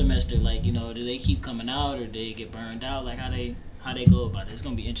go ways. this semester. Like, do they keep coming out or do they get burned out? Like, how they go about it. It's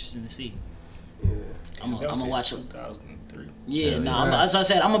gonna be interesting to see. Yeah. I'm gonna watch it. 2003. Yeah, no, yeah. as I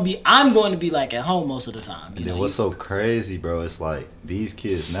said, I'm going to be like at home most of the time. And then what's so crazy, bro, it's like these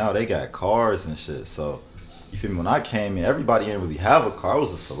kids now, they got cars and shit. So, you feel me? When I came in, everybody didn't really have a car. It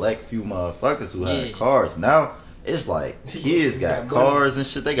was a select few motherfuckers who had cars. Now, it's like kids got cars and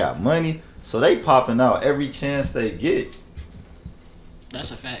shit. They got money. So, they popping out every chance they get.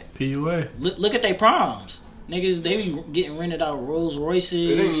 That's a fact. PUA. Look at their proms. Niggas, they be getting rented out Rolls It ain't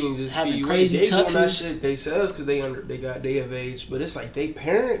Royces, even just having be crazy they doing that tuxes. shit themselves because they of age. But it's like they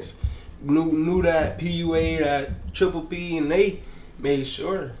parents knew that PUA, that triple P, and they made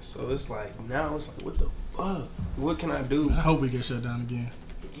sure. So it's like now it's like, what the fuck? What can I do? I hope we get shut down again.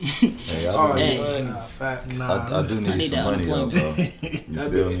 Hey, Oh, Hey. yeah, facts. Nah. I do I need need some that money, though, bro. You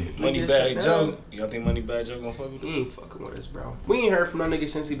That feel big- me? Money Nigga, Bag shut Joe. down. Y'all think Money Bag Joe gonna fuck with He you? ain't fucking with us, bro. We ain't heard from that nigga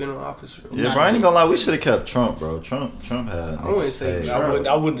since he been in office. Bro. Yeah, bro, I ain't gonna lie. We should have kept Trump, bro. Trump had. I wouldn't say niggas Trump.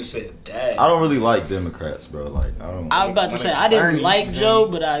 I wouldn't have said that. I don't really like Democrats, bro. Like, I don't. I was about to say I didn't Bernie, like man. Joe,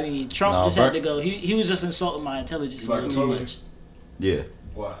 but I mean Trump No, just had to go. He was just insulting my intelligence You a like little too Republican? much. Yeah.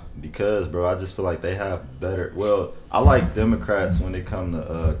 Why? Because, bro, I just feel like they have better. Well, I like Democrats when it come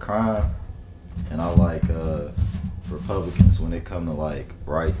to crime, and I like Republicans, when it come to like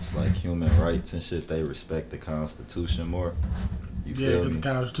rights, like human rights and shit, they respect the Constitution more. You Yeah, feel because me? the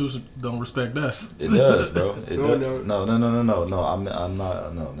Constitution don't respect us. It does, bro. It No, does. no. No. I'm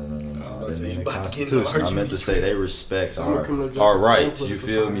not. No. I didn't mean the Constitution. I meant to say they respect our rights. You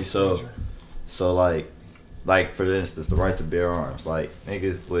feel me? So like for instance, the right to bear arms. Like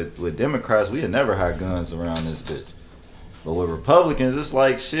niggas with Democrats, we had never had guns around this bitch. But with Republicans, it's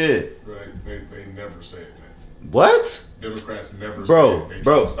like shit. Right? They never said that. What? Democrats never Bro, said they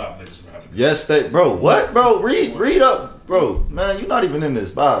bro. try to stop niggas from having guns. Yes, bro. What, bro? Read up, bro. Man, you're not even in this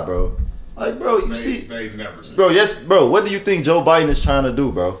vibe, bro. Like, bro, They never said bro. that. Yes, bro. What do you think Joe Biden is trying to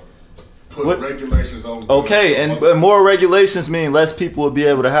do, bro? Put regulations on. Okay, and more regulations mean less people will be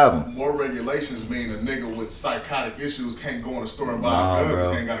able to have them. More regulations mean a nigga with psychotic issues can't go in a store and buy a gun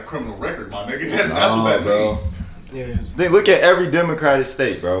because he ain't got a criminal record, my nigga. That's what that means. Yeah. Then look at every Democratic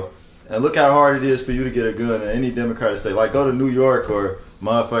state, bro, and look how hard it is for you to get a gun in any Democratic state. Like, go to New York or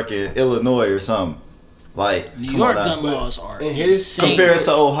motherfucking Illinois or something. Like, New come York on now. gun laws are And his- insane. Compared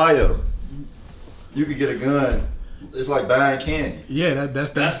to Ohio, you could get a gun. It's like buying candy. Yeah,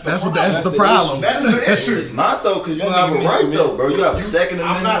 that's the the the problem. That is the issue. It's not though, because you have a right though, bro. You have a Second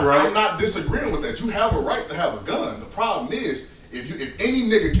Amendment right. I'm not disagreeing with that. You have a right to have a gun. The problem is, if any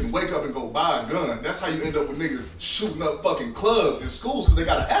nigga can wake up and go buy a gun, that's how you end up with niggas shooting up fucking clubs in schools because they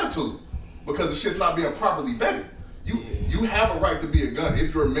got an attitude. Because the shit's not being properly vetted. You have a right to be a gun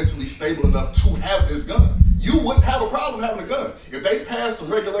if you're mentally stable enough to have this gun. You wouldn't have a problem having a gun. If they passed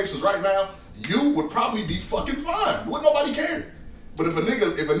some regulations right now, you would probably be fucking fine. Wouldn't nobody care. But if a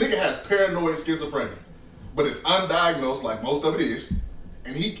nigga has paranoid schizophrenia, but it's undiagnosed like most of it is,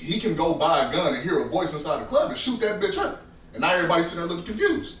 and he can go buy a gun and hear a voice inside the club and shoot that bitch up. And now everybody's sitting there looking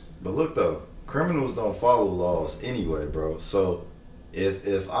confused. But look though, criminals don't follow laws anyway, bro. So if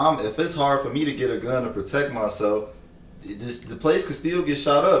it's hard for me to get a gun to protect myself, the place could still get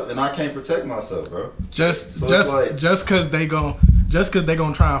shot up, and I can't protect myself, bro. Just because they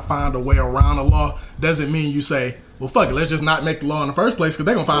gonna try and find a way around the law doesn't mean you say, well, fuck it, let's just not make the law in the first place because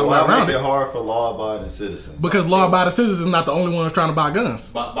they're gonna find a way around make it. it hard for law-abiding citizens. Because law-abiding citizens is not the only ones trying to buy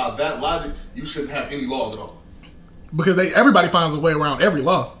guns. By that logic, you shouldn't have any laws at all. Because everybody finds a way around every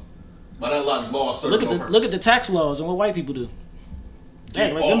law. By that logic, laws serve no purpose. Look at the tax laws and what white people do.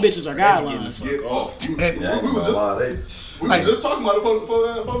 Like them bitches are guidelines. Get off. We Like- was just talking about it before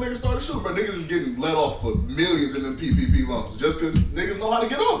niggas started shooting, but niggas is getting let off for millions in them PPP loans just because niggas know how to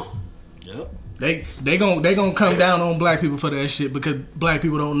get off. Yep. They gonna come down on black people for that shit because black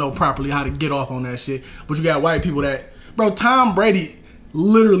people don't know properly how to get off on that shit. But you got white people that, bro, Tom Brady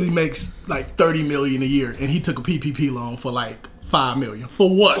literally makes like $30 million a year, and he took a PPP loan for like $5 million. For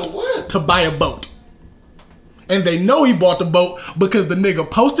what? For what? To buy a boat. And they know he bought the boat because the nigga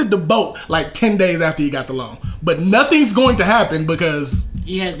posted the boat like 10 days after he got the loan. But nothing's going to happen because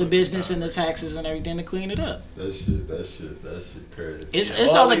He has the business and the taxes and everything to clean it up. That shit crazy.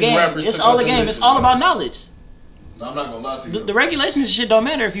 It's all a game. It's all a game. It's all about knowledge. I'm not gonna lie to you. The regulations and shit don't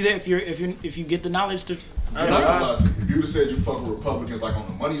matter if you get the knowledge to. I'm not gonna lie to you. If you just said you fuck with Republicans like on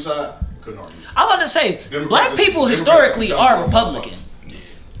the money side, couldn't argue. I'm about to say, Democrats black just- people Democrats historically just are dumb Republican.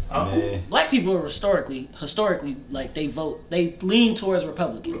 Man. Black people are historically like they lean towards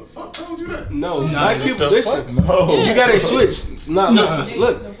Republican. Who the fuck told you that? No, black people, listen. No. You gotta switch. Listen. They-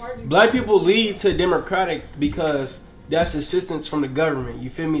 Look, the parties- black people lead to Democratic because that's assistance from the government. You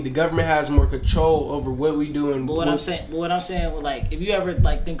feel me? The government has more control over what we do and But what I'm saying, well, like if you ever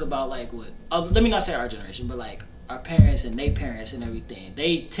like think about like what, let me not say our generation, but like our parents and their parents and everything,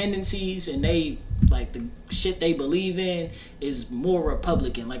 they tendencies and they like the shit they believe in is more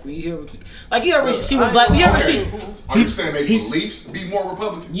Republican. Like when you hear, like you ever see what black, you ever see? Are you saying they beliefs be more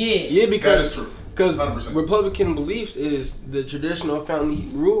Republican? Yeah, Yeah, because That is true. because 100%. Republican beliefs is the traditional family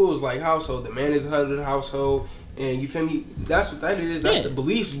rules, like household. The man is the head of the household, and you feel me? That's what that is. That's Yeah. the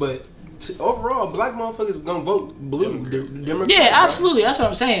beliefs. But overall, black motherfuckers gonna vote blue. Democrat. Yeah, absolutely. That's what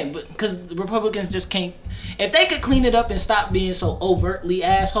I'm saying. But because the Republicans just can't. If they could clean it up and stop being so overtly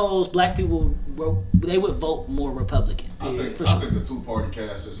assholes, black people they would vote more Republican. I think the two-party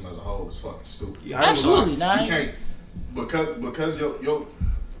caste system as a whole is fucking stupid. Yeah, I ain't Absolutely, gonna nah. You can't because your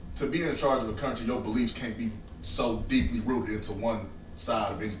to be in charge of a country, your beliefs can't be so deeply rooted into one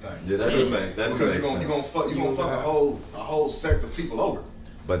side of anything. Yeah, that does make because you're gonna fuck a whole sect of people over.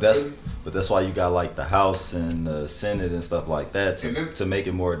 But that's why you got like the House and the Senate and stuff like that to make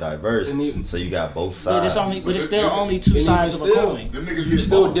it more diverse. So you got both sides. But it's still only two sides of a coin. Them niggas You're get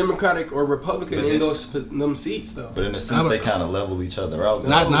still small. Democratic or Republican in them seats though. But in a sense, they kind of level each other out.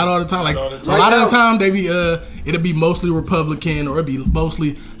 Not all the time. Like all the a time. lot of the time, they be it'll be mostly Republican or it'll be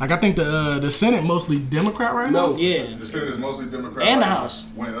mostly like I think the Senate mostly Democrat right now. No, Yeah. The Senate is mostly Democrat. And the right now. House.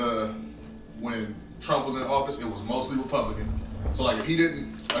 When Trump was in office, it was mostly Republican. So like if he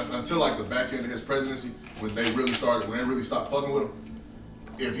didn't until like the back end of his presidency, when they really stopped fucking with him,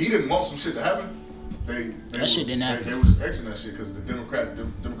 if he didn't want some shit to happen, shit didn't happen. They were just Xing that shit because the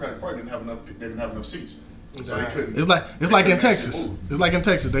Democratic Party didn't have enough seats. So they couldn't. It's like in Texas. It's like in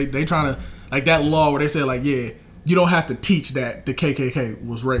Texas. They trying to like that law where they said like you don't have to teach that the KKK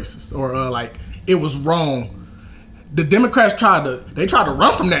was racist or like it was wrong. The Democrats tried to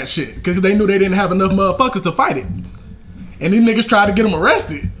run from that shit because they knew they didn't have enough motherfuckers to fight it. And these niggas tried to get them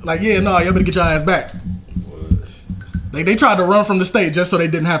arrested. Like, y'all better get your ass back. Like, they tried to run from the state just so they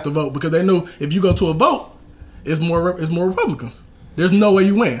didn't have to vote because they knew if you go to a vote, it's more Republicans. There's no way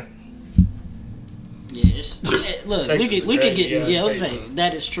you win. Look, Texas we could get crazy I was state, saying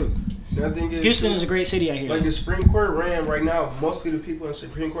that is true. The other thing is, Houston is a great city out here. Like the Supreme Court ran right now. Mostly the people in the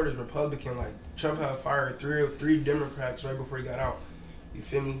Supreme Court is Republican. Like Trump had fired three Democrats right before he got out. You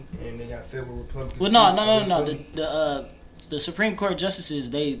feel me? And they got filled with Republicans. Well, no. The Supreme Court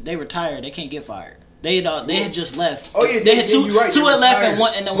justices they retired. They can't get fired. They had just left. Oh yeah, they had two. you're right, Two they had left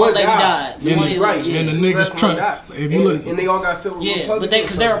retired. and one lady died. Yeah, you're right. Yeah. And the Two niggas left, one Trump. died. If you look, and they all got filled with Yeah, Republicans. but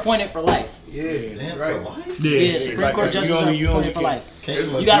because they're appointed for life. Yeah, Damn, right. for life? Yeah, Supreme Like, Court you justices only- are you only appointed for can- life. Can't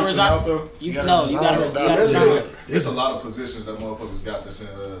You gotta impeach them out, resign. though? You gotta gotta resign. resign. It's a lot of positions that motherfuckers got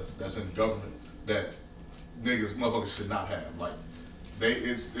that's in government that motherfuckers should not have. Like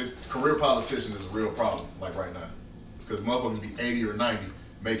it's career politician is a real problem. Like right now, because motherfuckers be 80 or 90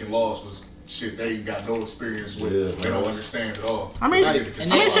 making laws for shit they ain't got no experience with. Yeah, they don't understand at all. I mean, Right. And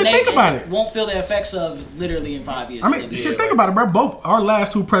think about it. Won't feel the effects of literally in 5 years. I mean, think about it, bro. Both our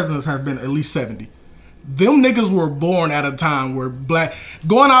last two presidents have been at least 70. Them niggas were born at a time where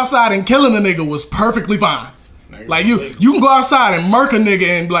going outside and killing a nigga was perfectly fine. Like you can go outside and murk a nigga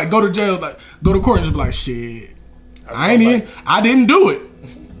and like go to jail, like go to court and just be like, shit, I didn't do it.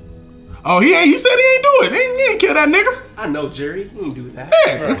 Oh, he said he ain't do it. He ain't kill that nigga. I know, Jerry. He didn't do that.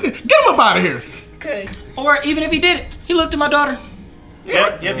 Yeah, get him up out of here. Okay. Or even if he did it, he looked at my daughter.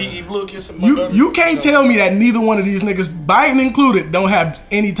 Yep, he blew a kiss at my You daughter. you can't tell me that neither one of these niggas, Biden included, don't have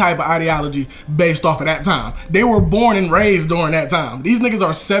any type of ideology based off of that time. They were born and raised during that time. These niggas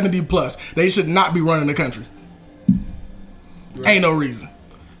are 70 plus. They should not be running the country. Ain't no reason.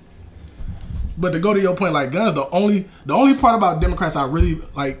 But to go to your point, like guns, the only part about Democrats I really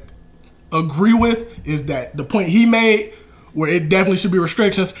like agree with is that the point he made, where it definitely should be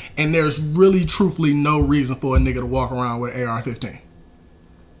restrictions, and there's really truthfully no reason for a nigga to walk around with an AR-15.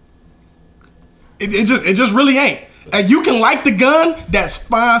 It just really ain't. And you can like the gun, that's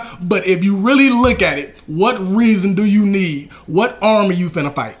fine, but if you really look at it, what reason do you need? What army you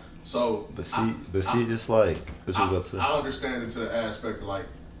finna fight? So, But see, it's like what you about to say? I understand it to the aspect of like,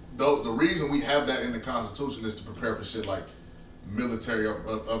 though the reason we have that in the Constitution is to prepare for shit like military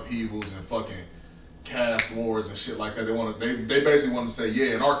upheavals and fucking caste wars and shit like that. They basically want to say,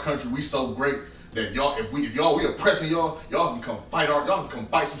 yeah, in our country we so great that we oppressing y'all can come fight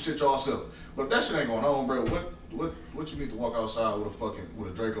some shit yourself. But if that shit ain't going on, bro, what you need to walk outside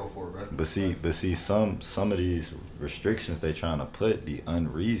with a Draco for, bro? But see, some of these restrictions they trying to put be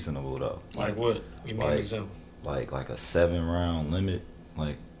unreasonable though. Like what? Give me an example. Like a 7-round limit.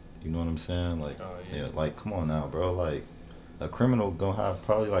 Like, you know what I'm saying? Like, yeah, like come on now, bro. Like, a criminal gonna have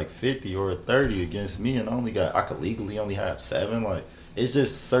probably like 50 or 30 against me, and I could legally only have 7. Like, it's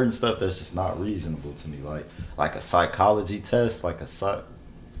just certain stuff that's just not reasonable to me. Like a psychology test, like a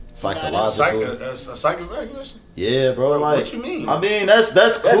psychological. A psych evaluation? Yeah, bro. Like, what you mean? I mean, that's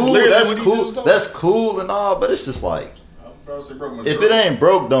cool. literally That's what he cool. just told That's cool and all, but it's just like, if it ain't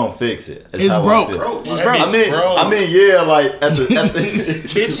broke, don't fix it. It's broke. It's broke. I mean, yeah, like at the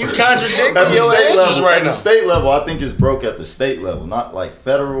Bitch, you contradicting at the your state answers level. right At now. the state level, I think it's broke at the state level, not like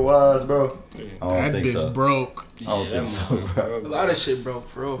federal wise, bro. I don't That think bitch so. broke. I don't think so, bro. A lot of shit broke,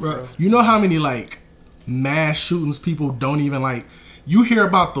 for real. Bro, you know how many like mass shootings people don't even like? You hear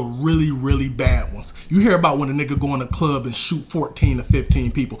about the really, really bad ones. You hear about when a nigga go in a club and shoot 14 to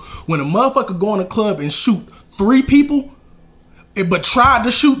 15 people. When a motherfucker go in a club and shoot 3 people, but tried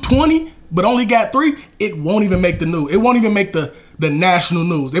to shoot 20, but only got 3, it won't even make the news. It won't even make the national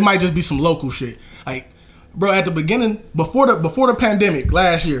news. It might just be some local shit. Like, bro, at the beginning, before the pandemic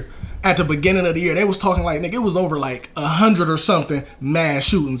last year, at the beginning of the year, they was talking like, nigga, it was over like 100 or something mass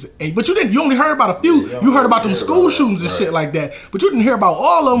shootings. But you only heard about a few. You heard about them school shootings and shit like that. But you didn't hear about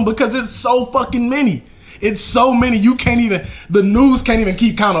all of them because it's so fucking many. It's so many. The news can't even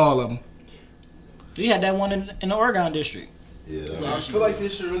keep count of all of them. We had that one in the Oregon district. Yeah, I feel like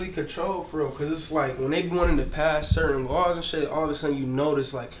this should really control for real, because it's like when they be wanting to pass certain laws and shit, all of a sudden you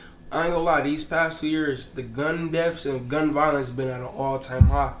notice, like, I ain't gonna lie, these past 2 years, the gun deaths and gun violence been at an all-time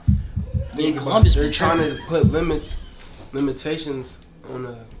high. In Columbus, they're trying to put limitations on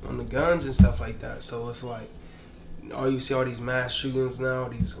the guns and stuff like that. So it's like, you see all these mass shootings now,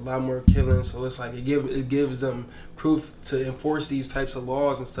 a lot more killings. So it's like it gives them proof to enforce these types of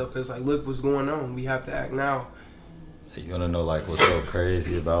laws and stuff. Because like, look what's going on. We have to act now. You wanna know like what's so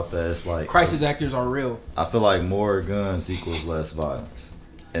crazy about that? It's like crisis actors are real. I feel like more guns equals less violence.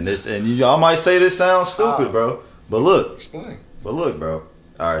 And y'all might say this sounds stupid, bro. But look. Explain. But look, bro.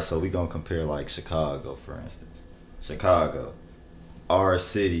 Alright, so we gonna compare like Chicago, for instance. Chicago. Our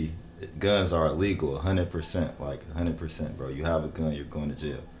city, guns are illegal 100%. Like 100%, bro. You have a gun, you're going to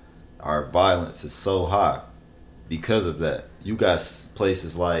jail. Our violence is so high because of that. You got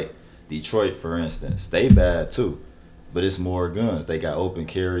places like Detroit, for instance. They bad too. But it's more guns. They got open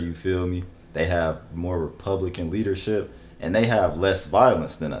carry, you feel me? They have more Republican leadership, and they have less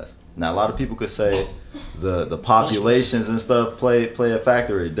violence than us. Now, a lot of people could say the populations and stuff play a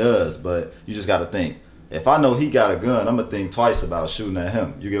factor. It does, but you just got to think. If I know he got a gun, I'm going to think twice about shooting at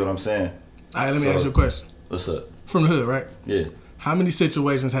him. You get what I'm saying? All right, let me ask you a question. What's up? From the hood, right? Yeah. How many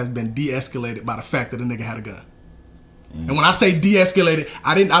situations has been de-escalated by the fact that a nigga had a gun? And when I say de-escalated,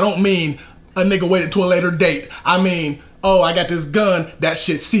 I don't mean a nigga waited to a later date. I mean, I got this gun, that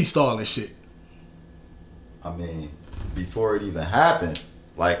shit ceased all this shit. I mean, before it even happened,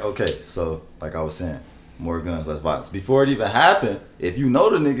 like, okay, so, like I was saying, more guns, less violence. Before it even happened, if you know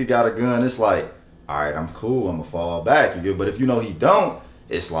the nigga got a gun, it's like, all right, I'm cool, I'm gonna fall back. You get, but if you know he don't,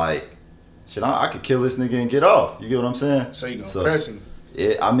 it's like, shit, I could kill this nigga and get off. You get what I'm saying? So you gonna press him.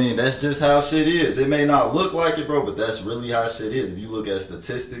 I mean, that's just how shit is. It may not look like it, bro, but that's really how shit is. If you look at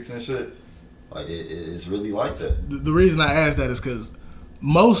statistics and shit, like, it's really like that. The reason I ask that is because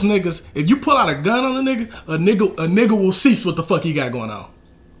most niggas, if you pull out a gun on a nigga will cease what the fuck he got going on.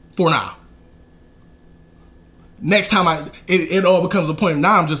 For now. Next time it all becomes a point.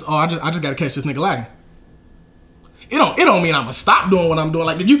 Now I just gotta catch this nigga lacking. It don't mean I'm gonna stop doing what I'm doing.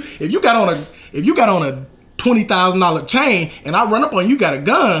 Like if you got on a $20,000 chain and I run up on you got a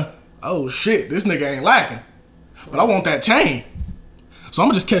gun, oh shit, this nigga ain't lacking. But I want that chain. So I'm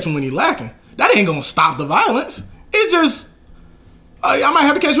gonna just catch him when he lacking. That ain't gonna stop the violence. It's just, I might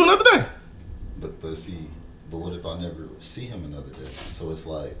have to catch you another day. But what if I never see him another day? So it's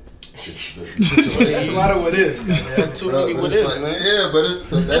like, that's a lot of what ifs. That's too many what ifs, man. Yeah,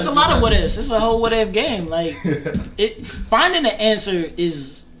 but that's a lot of what ifs. It's a whole what if game. Like, finding an answer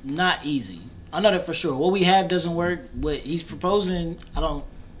is not easy. I know that for sure. What we have doesn't work. What he's proposing, I don't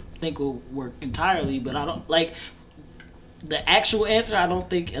think will work entirely. But I don't like. The actual answer, I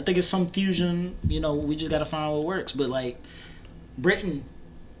think it's some fusion, we just gotta find what works. But like, Britain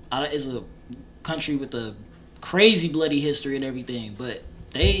is a country with a crazy bloody history and everything, but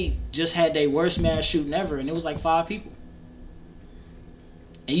they just had their worst mass shooting ever, and it was like 5 people.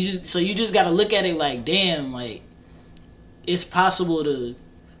 And you just gotta look at it like, damn, like, it's possible to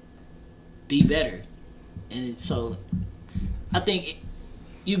be better. And so, I think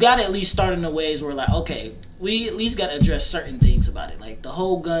you gotta at least start in the ways where like, okay, we at least gotta address certain things about it. Like the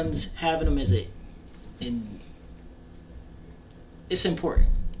whole guns, having them it's important.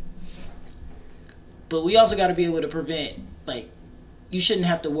 But we also gotta be able to prevent, like, you shouldn't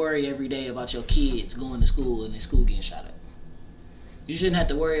have to worry every day about your kids going to school and their school getting shot up. You shouldn't have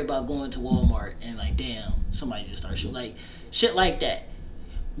to worry about going to Walmart and like, damn, somebody just started shooting. Like, shit like that.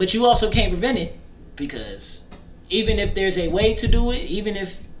 But you also can't prevent it, because even if there's a way to do it, even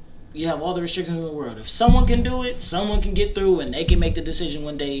if you have all the restrictions in the world, if someone can do it, someone can get through, and they can make the decision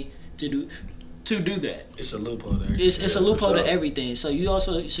one day to do that. It's a loophole there. It's a loophole to everything. So you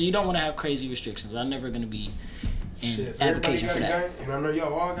don't want to have crazy restrictions. I'm never gonna be in advocation for that. Gun, and I know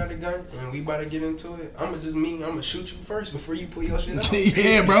y'all all got a gun, and we about to get into it. I'm gonna shoot you first before you pull your shit out.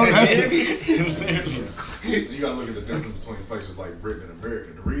 Yeah, bro. You gotta look at the difference between places like Britain and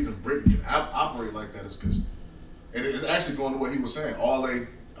America. The reason Britain can operate like that is because, and it's actually going to what he was saying. All they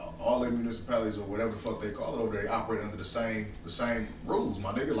municipalities or whatever the fuck they call it over there, they operate under the same rules,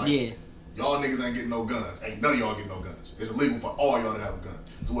 my nigga. Like, yeah. Y'all niggas ain't getting no guns. Ain't none of y'all getting no guns. It's illegal for all y'all to have a gun.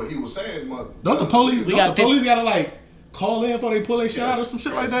 So what he was saying, don't the police gotta like call in before they pull their shot or some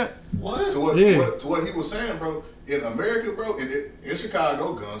shit like that? What? To what he was saying, bro, in America, bro, in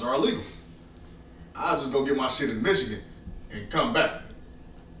Chicago, guns are illegal. I'll just go get my shit in Michigan and come back.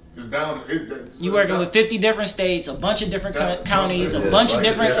 It's down. You working with 50 different states, a bunch of different counties, a yeah, bunch of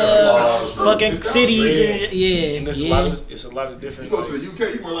different fucking cities. Yeah, And it's a lot of different. You go to the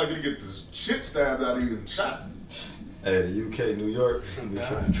UK, you more likely to get this shit stabbed out of you than shot. Hey, the UK, New York.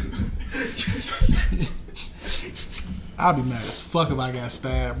 I'll be mad as fuck if I got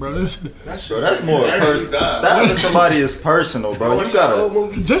stabbed, bro. Bro, that's more personal. Stabbing somebody is personal, bro. You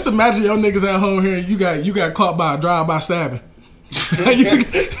gotta just imagine your niggas at home here. You got caught by a drive-by stabbing. Nah, bro.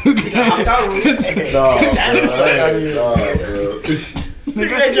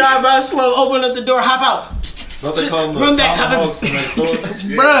 Nigga, they drive by slow, open up the door, hop out. What they call them? Run The back, tomahawks in their throat.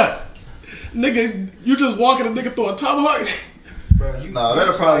 Bruh, nigga, you just walking a nigga through a tomahawk. Nah,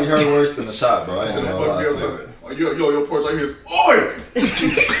 that'll probably hurt worse than a shot, bro. I ain't gonna lie. Your porch right here is oi.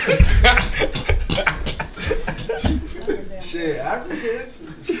 Shit, Africans,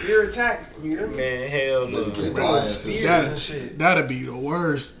 spear attack. You know? Man, hell no. That'd be the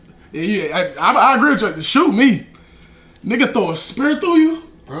worst. Yeah, I agree with you. Shoot me. Nigga throw a spear through you?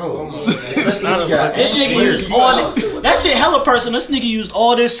 Bro, This nigga used all this. That shit hella personal. This nigga used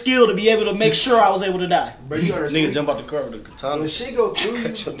all this skill to be able to make sure I was able to die. Bro, you understand? Nigga jump out the car with a katana. When she go through you,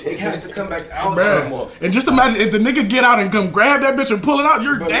 it has to come back out. Bruh. And just imagine if the nigga get out and come grab that bitch and pull it out,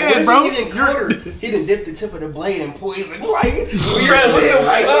 you're dead, bro. He didn't cut her. He done dipped the tip of the blade and poison. Like, weird shit.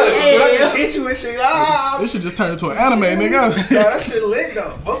 Like, I just hit you and shit. This shit just turned into an anime, nigga. Nah, that shit lit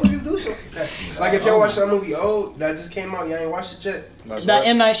though. Both niggas do shit like that. Like if y'all watch that movie Old that just came out, y'all ain't watched it yet. That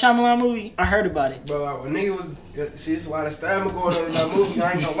M. Night Shyamalan movie, I heard about it. Bro, a nigga was see, it's a lot of stabbing going on in that movie.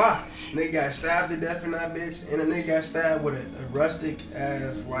 I ain't gonna lie. Nigga got stabbed to death in that bitch, and a nigga got stabbed with a rustic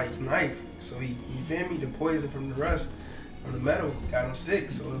ass like knife. So he feel me? The poison from the rust on the metal got him sick.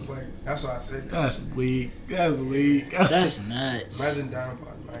 So it's like that's why I said That's weak. That's weak. That's nuts. Imagine down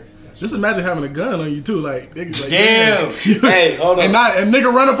by a knife. Just imagine having a gun on you too, like niggas like Damn. Hey, hold on. And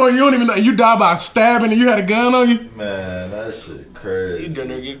nigga run up on you, don't even know you die by stabbing and you had a gun on you. Man, that shit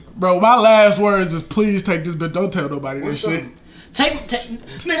crazy. Bro, my last words is please take this bitch. Don't tell nobody this shit.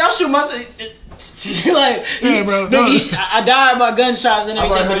 Nigga, I'm shooting myself. Like, yeah, bro. Nigga, I died by gunshots and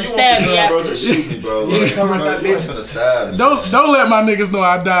everything, but he stabbed me after. Bro, just shoot me, bro. Like, come at that bitch. Don't let my niggas know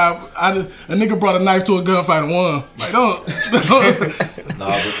I died. A nigga brought a knife to a gunfight and won. Like, don't.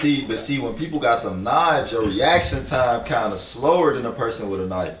 Nah, but see, when people got them knives, your reaction time kind of slower than a person with a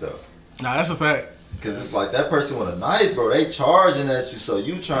knife, though. Nah, that's a fact. Cause it's like that person with a knife, bro. They charging at you, so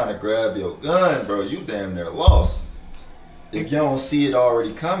you trying to grab your gun, bro. You damn near lost. If you don't see it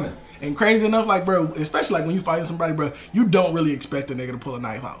already coming. And crazy enough, like, bro, especially like when you fighting somebody, bro, you don't really expect a nigga to pull a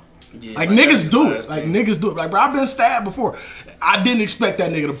knife out. Yeah, like niggas do it. Like niggas do it. Like, bro, I've been stabbed before. I didn't expect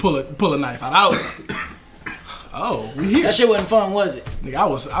that nigga to pull a knife out. I was, oh, we here. That shit wasn't fun, was it? Nigga, I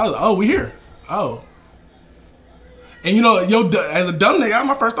was oh, we here. Oh. And you know, as a dumb nigga,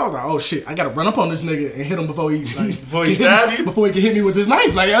 my first thought was like, oh shit, I gotta run up on this nigga and hit him before he stab you? Before he can hit me with this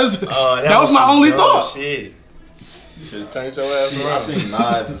knife. Like that was my only thought. Shit. You should have turned your ass around. I think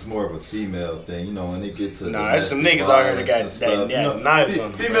knives is more of a female thing. You know, when they get to there's some niggas out here that got knives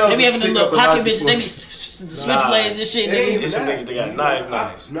on them. They be having the little pocket bitches. They be the switchblades and shit. There's some niggas that got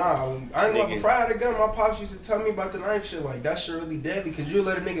knives. Nah, I ain't gonna fry the gun. My pops used to tell me about the knife shit. Like that shit really deadly. Cause you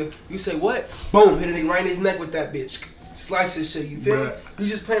let a nigga, you say what? Boom, hit a nigga right in his neck with that bitch. Slice his shit, you feel me? You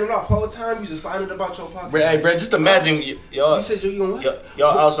just playing it off whole time. You just sliding it about your pocket. Hey, bro, just imagine y'all. You said you gonna what?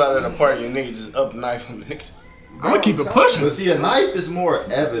 Y'all outside of the party, and nigga just up a knife on the nigga. I'm gonna keep it pushing. But see, a knife is more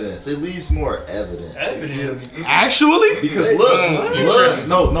evidence. It leaves more evidence. Actually? Because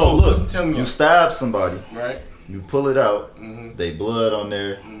look. Tell me you stab somebody. Right. You pull it out. They blood on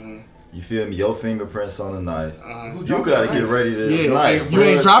there. You feel me? Your fingerprints on the knife. You gotta get ready to knife. You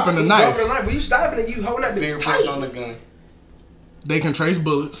ain't dropping the knife. But you stopping it, you holding that bitch fingerprints tight. on the gun. They can trace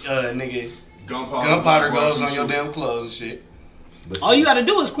bullets. Nigga. Gunpowder goes on your damn clothes and shit. All you gotta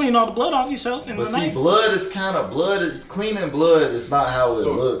do is clean all the blood off yourself and but the see, knife. blood is kind of cleaning blood is not how it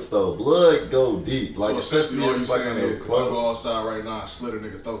looks though. Blood go deep. Like so essentially, all you saying is, if I clothes. go outside right now and slit a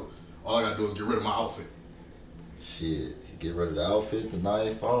nigga throat, all I gotta do is get rid of my outfit. Shit, get rid of the outfit, the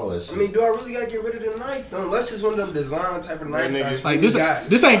knife, all that shit. I mean, do I really gotta get rid of the knife though? Unless it's one of them design type of knives. Like this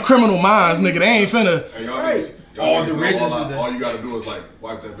ain't Criminal Minds, nigga. They ain't finna. Hey, all the riches. All you gotta do is like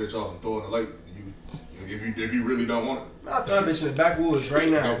wipe that bitch off and throw it in the lake. If you really don't want it. I'll throw that bitch in the backwoods right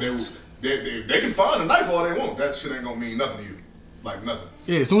now. They can find a knife all they want. That shit ain't gonna mean nothing to you. Like nothing.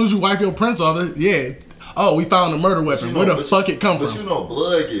 Yeah, as soon as you wipe your prints off it, yeah. oh, we found a murder weapon. Where the fuck it come but from? you know,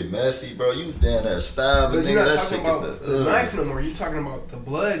 blood get messy, bro. You down there stabbing. But you're not that talking shit about get the knife no more. You're talking about the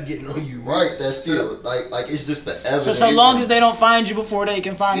blood getting on you. Right, that's still like it's just the evidence. So long as they don't find you before they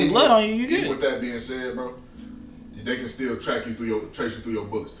can find the blood on you, you Even good. with that being said, bro, they can still trace you through your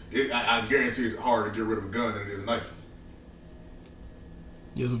bullets. I guarantee it's harder to get rid of a gun than it is a knife.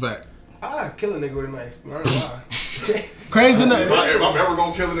 It's a fact. I'd kill a nigga with a knife. I don't know why. Crazy enough. If I'm ever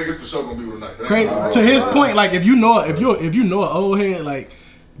gonna kill a nigga, it's for sure gonna be with a knife. It ain't Crazy. gonna- To his point, like if you know an old head, like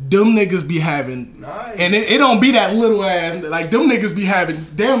them niggas be having, Nice. and it don't be that little ass. Like them niggas be having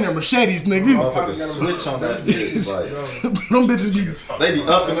damn near machetes, nigga. Motherfucker switch on that bitch. Like, Them bitches be. they be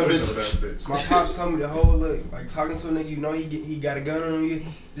up in the Switch bitch. on that bitch. My pops told me the whole look, like talking to a nigga, you know he got a gun on you,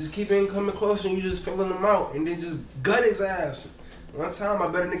 just keep him coming closer and you just filling him out and then just gut his ass. One time I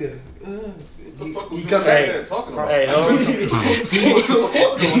bet a nigga, he come back. Talking about. Hey, hold on.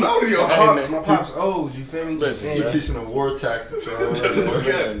 What's going on in your house? My pops old, you feel me? Listen, He And teaching them war tactics.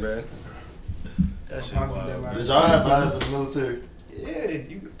 Listen, bro. That shit my pops wild. did that like Did y'all have knives in the military?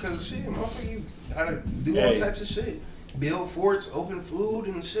 Yeah, cause shit, motherfucker, you gotta do all Hey. types of shit. Build forts, open food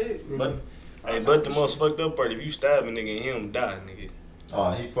and shit. And But the most fucked up part, if you stab a nigga and him die, nigga.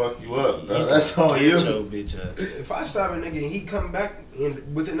 Oh, he fucked you up, bro. That's on Get you. your bitch ass. if I stab a nigga and he come back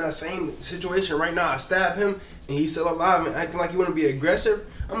and within that same situation right now, I stab him and he's still alive and acting like you want to be aggressive,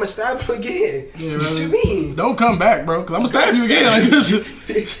 I'm gonna stab him again. Yeah, What you really. mean? Don't come back, bro, because I'm gonna stab you again. Like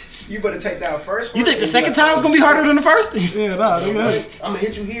this. You better take that first one. You think the and second like, time's gonna be harder than the first? Yeah, nah, nigga. I'm gonna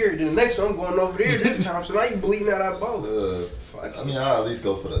hit you here, then the next one I'm going over there this time. So now you bleeding out our both. I mean, I'll at least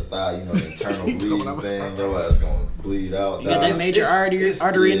go for the thigh, you know, the internal bleeding thing. Your ass gonna bleed out. You got that major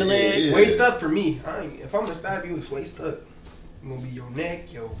artery in the leg. Yeah. Waist up for me. If I'm gonna stab you, it's waist up. It's gonna be your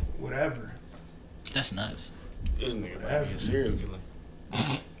neck, your whatever. That's nuts. This nigga might be a serial killer.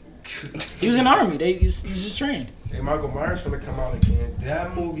 He was in the army. He's just trained. Hey, Michael Myers finna come out again.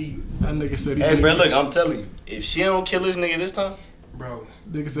 That movie, That nigga said he. Hey, finna- bro, look, I'm telling you, if she don't kill this nigga this time, bro.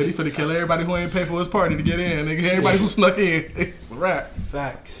 Nigga said he finna kill everybody who ain't pay for his party to get in. Nigga, everybody who snuck in. It's a wrap.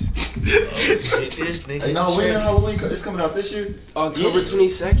 Facts. this nigga. Hey, no, when the Halloween? It's coming out this year. October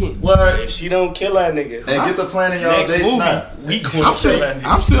 22nd. What? If she don't kill that nigga, Hey, get the plan in y'all next dates movie, now. we gonna I'm kill still, that nigga.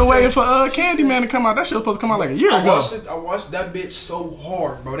 I'm still waiting for Candyman to come out. That shit was supposed to come out like a year I ago. watched that bitch so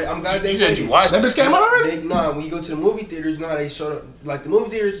hard, bro. I'm glad they You said did you it. watched That bitch came out already? Nah, when you go to the movie theaters, you know how they showed up. Like the movie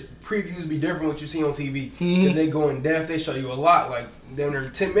theaters previews be different what you see on TV because they go in depth. They show you a lot. Like then there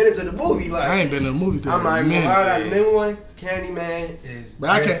 10 minutes of the movie. Like I ain't been in a movie theater. I'm not in a even minute. gonna lie. That new one, Candyman, is Bro,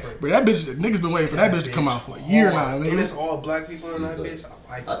 I can't. different. Bro, that bitch, niggas been waiting for that bitch to come out for a year now, hard. man. And it's all black people in that bitch.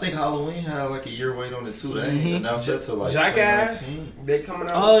 I like I think Halloween had like a year wait on it too. They ain't announced that till like Jackass. 2019. They coming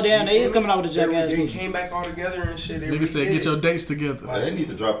out. Oh damn, they is coming out with the Jackass They movie. came back all together and shit. They Niggas said redid get it. your dates together. Like, they need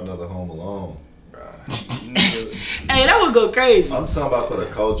to drop another Home Alone. Hey, that would go crazy. I'm talking about for the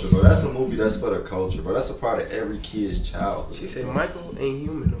culture, bro. That's a movie that's for the culture, bro. That's a part of every kid's childhood. She said Michael ain't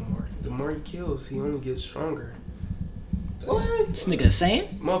human no more. The more he kills, he only gets stronger. What? This nigga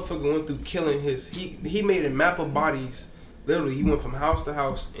saying? Motherfucker went through killing his. He made a map of bodies. Literally, he went from house to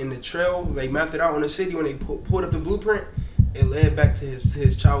house. In the trail, they mapped it out in the city. When they pulled up the blueprint, it led back to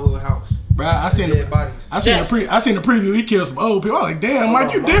his childhood house. Bro, I seen Dead the bodies. I seen the preview. He killed some old people. I was like, damn,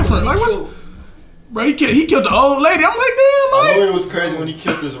 Mike, you Mama, different. he Like, what's killed- bro? He killed the old lady. I'm like, I damn, know it was crazy when he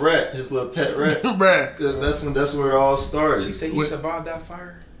killed his rat, his little pet rat. Mike. Bruh. That's where it all started. She said he What? survived that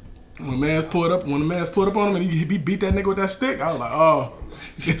fire. When the man's pulled up on him and he beat that nigga with that stick, I was like, oh,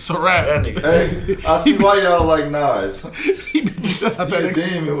 it's a wrap. That nigga. Hey, I see why y'all like knives. He beat the shit out He that a nigga.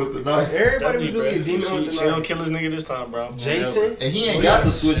 demon with the knife. Everybody That was be, really a bro. demon with the She don't knife. kill this nigga this time, bro. Jason, And he ain't got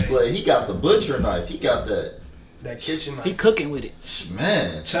the switchblade. He got the butcher knife. He got that. that kitchen He knife. cooking with it.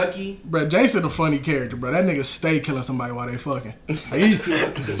 Man. Chucky. Bro, Jason a funny character, bro. That nigga stay killing somebody while they fucking.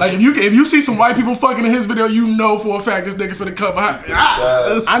 Like if you see some white people fucking in his video, you know for a fact this nigga finna come behind.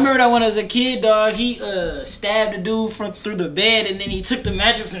 I remember that when I was a kid, dog. He stabbed a dude through the bed, and then he took the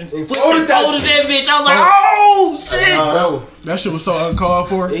mattress and folded that bitch. I was like, oh shit! No, That shit was so uncalled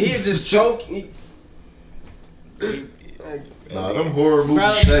for. And he just choke. Nah, them horror movie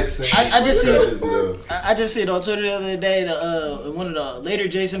Bro, sex scenes. I just that see- is, though. I just said on Twitter the other day, in one of the later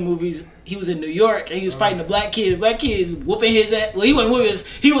Jason movies, he was in New York and he was fighting the black kids. Black kids whooping his ass. Well, he wasn't whooping his.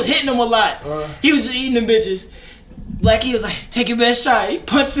 He was hitting them a lot. He was eating them bitches. Black kid was like, "Take your best shot." He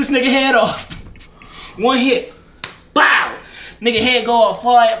punched this nigga head off. One hit, bow. Nigga head go off,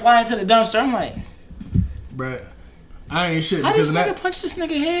 fly into the dumpster. I'm like, Bro, I ain't shit how because this in nigga that, punch this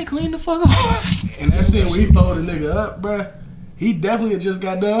nigga head clean the fuck off? in that scene where he folded the nigga up, bro, he definitely had just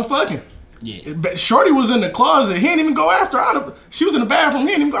got done fucking. Yeah. But Shorty was in the closet. He didn't even go after her. She was in the bathroom. He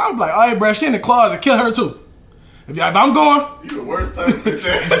didn't even go. I was like, hey, bro, she in the closet. Kill her too. If I'm going, You the worst type of bitch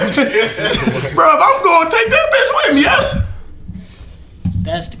ass. bro, if I'm going, take that bitch with me. Yes.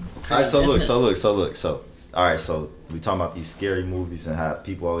 That's the All right, so look. All right, so we talking about these scary movies and how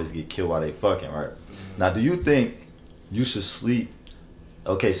people always get killed while they fucking, right? Now, do you think you should sleep?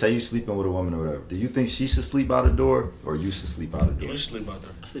 Okay, say you sleeping with a woman or whatever. Do you think she should sleep out the door or you should sleep out the door? You sleep out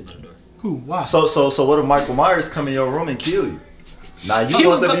there. I sleep at the door. Who? Why? So what if Michael Myers come in your room and kill you? Now you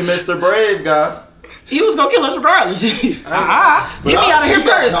supposed to be Mr. Brave guy. He was gonna kill us regardless. Get me But out of here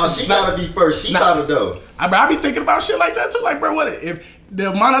first. No, she gotta be first. She gotta know. I be thinking about shit like that too. Like, bro, what if the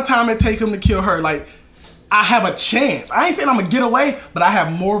amount of time it take him to kill her? Like, I have a chance. I ain't saying I'm gonna get away, but I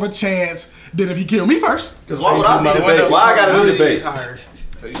have more of a chance than if he killed me first. Because why would I be the bait? Why I gotta be the bait?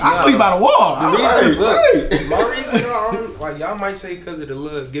 I sleep by the wall. My reason, like y'all might say because of the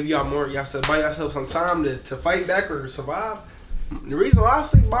look, give y'all more, y'all said buy yourself some time to fight back or survive. The reason why I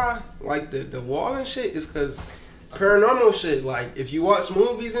sleep by like the wall and shit is because paranormal shit. Like if you watch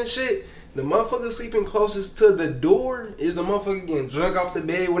movies and shit, the motherfucker sleeping closest to the door is the motherfucker getting drunk off the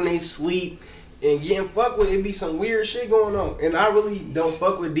bed when they sleep and getting fucked with. It be some weird shit going on, and I really don't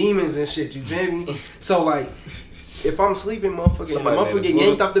fuck with demons and shit. You feel me? So like. If I'm sleeping, motherfucker get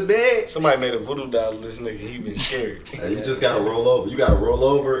yanked off the bed. Somebody made a voodoo doll of this nigga. He been scared. Hey, you just gotta roll over. You gotta roll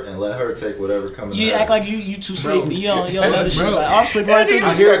over and let her take whatever coming. You act like you too sleepy. You don't know this shit. Like, I'm sleeping right through.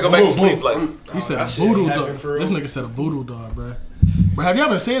 I hear it go back to sleep. Like He said a voodoo dog. This nigga said a voodoo dog, bro. But have y'all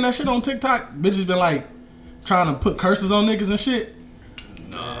been seeing that shit on TikTok? Bitches been like trying to put curses on niggas and shit.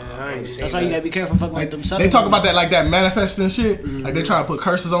 I ain't seen That's why you gotta be careful fucking with them. They talk about that like that manifesting shit. Like they try to put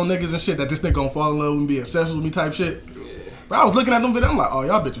curses on niggas and shit that this nigga gonna fall in love and be obsessed with me type shit. But I was looking at them videos, I'm like, oh,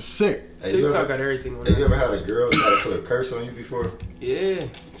 y'all bitches sick. Hey, TikTok got everything on Have you that. ever had a girl try to put a curse on you before? Yeah.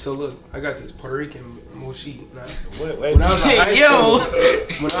 So look, I got this Puerto Rican mochi. wait. When I was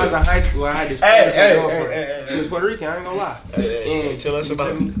in high school, I had this Puerto Rican girlfriend. She was Puerto Rican. I ain't gonna lie. And tell us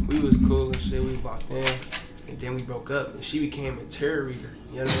about me. We was cool and shit. We was locked in, and then we broke up. And she became a tarot reader.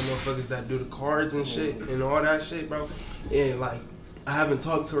 You know, motherfuckers that do the cards and shit and all that shit, bro. And like, I haven't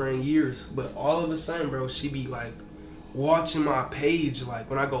talked to her in years, but all of a sudden, bro, she be like watching my page. Like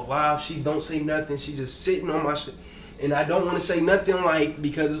when I go live, she don't say nothing. She just sitting on my shit, and I don't want to say nothing like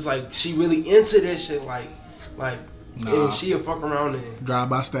because it's like she really into this shit. Like, and she'll fuck around and drive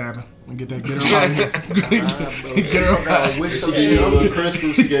by stabbing and get her out here. get her out. Wish some shit on me.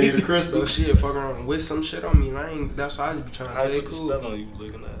 Crystal, she gave you the crystal. She'll fuck around and wish some shit on me, and I ain't. That's why I just be trying to play cool. Spell on you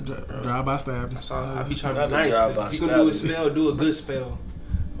looking at. Drive by stabbing. That's all I be trying to be nice. If you can do a spell, do a good spell.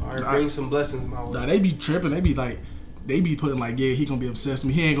 Or bring some blessings my way. Nah, they be tripping. They be like. They be putting like, yeah, he gonna be obsessed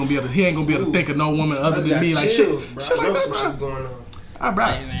with me. He ain't gonna be able to think of no woman other than me. Like shit like that, bro. Shit going on. All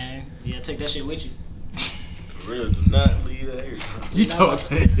right, Hey man, yeah, take that shit with you. For real, do not leave that here. you told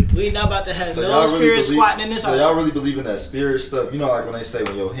me. We not about to have So no y'all spirit really squatting in this so house. y'all really believe in that spirit stuff? You know, like when they say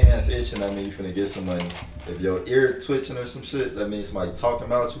when your hands itching, that means you finna get some money. If your ear twitching or some shit, that means somebody talking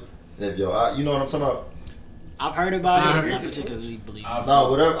about you. And if your eye, you know what I'm talking about? I've heard about it, not particularly believe.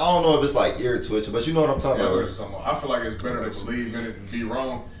 No, whatever. I don't know if it's like ear twitching, but you know what I'm talking Yeah, about. what you're talking about. I feel like it's better to believe in it and be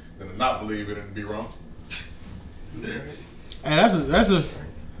wrong than to not believe in it and be wrong. Hey, that's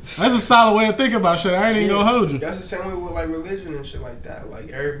a solid way of thinking about shit. I ain't even gonna hold you. That's the same way with like religion and shit like that. Like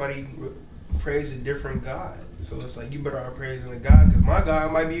everybody praise a different God, so it's like you better all praising the God because my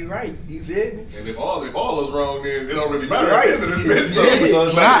God might be right. You feel me? And if all us wrong, then it don't really matter Right. at the end of this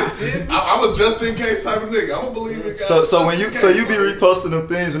bitch. I'm a just in case type of nigga. I'm gonna believe in God. So when you be reposting them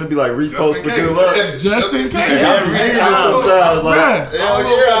things and it be like repost for good luck. Just in case. I be reading it sometimes like, Bruh. I don't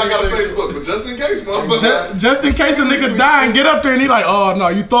know if I got a Facebook, but just in case, motherfucker. Just in case a nigga die and get up there and he like, oh no,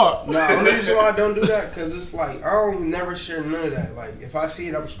 you thought. Nah, the only reason why I don't do that because it's like I don't never share none of that. Like if I see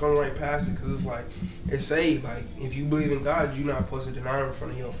it, I'm scrolling right past it because it's like it say like if you believe in God, you're not supposed to deny him in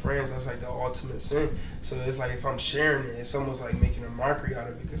front of your friends. That's like the ultimate sin. So it's like if I'm sharing it, it's almost like making a mockery out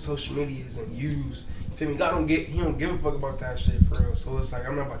of it because social media isn't used. You feel me? God he don't give a fuck about that shit for real. So it's like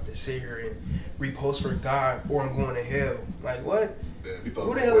I'm not about to sit here and repost for God or I'm going to hell. Like what? Yeah, you thought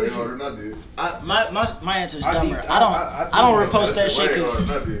Who the it hell was is way you? harder than I did. My answer is I dumber. think- I don't repost that shit Way because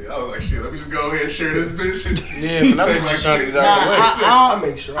harder than I did. I was like, shit, let me just go ahead and share this bitch. Yeah, but I'm just trying to get out of the way. I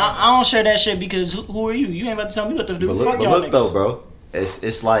make sure. I don't share that shit because who are you? You ain't about to tell me what to do. But Fuck look, y'all look though, niggas. bro.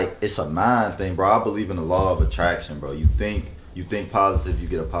 It's like it's a mind thing, bro. I believe in the law of attraction, bro. You think positive, you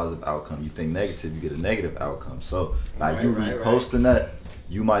get a positive outcome. You think negative, you get a negative outcome. So like you reposting that,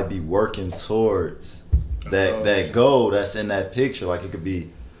 you might be working towards that goal that's in that picture. Like it could be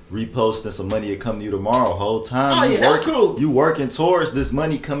reposting some money to come to you tomorrow. Whole time, Oh, yeah, that's cool. You working towards this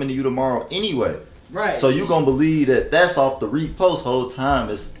money coming to you tomorrow anyway. Right. So you gonna believe that that's off the repost whole time.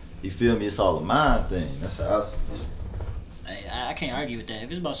 It's, you feel me? It's all a mind thing. That's how I see it. I can't argue with that. If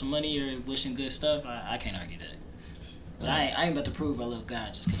it's about some money or wishing good stuff, I can't argue that. But I ain't about to prove I love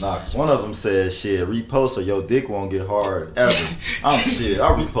God just because. Nah, 'cause one of them said, "Shit, repost or your dick won't get hard ever." I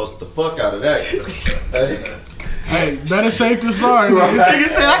repost the fuck out of that. Hey, better safe than sorry, nigga. Nigga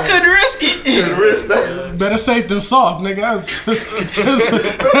said I couldn't risk it. Couldn't risk that. Better safe than soft, nigga.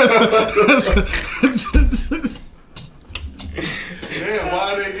 Damn,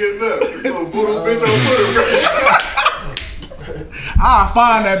 why they getting up? This little voodoo bitch on Twitter. I'll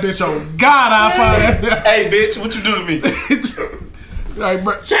find that bitch on God. I'll find that bitch. Hey, bitch, what you do to me? Like,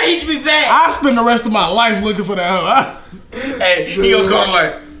 bro, Change me back. I spend the rest of my life looking for that hoe. Hey, he gonna call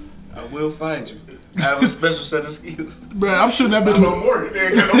like, I will find you. I have a special set of skills. Bro, I'm shooting that bitch No with. more. They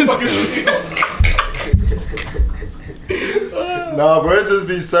ain't got no fucking skills. Nah, bro, it just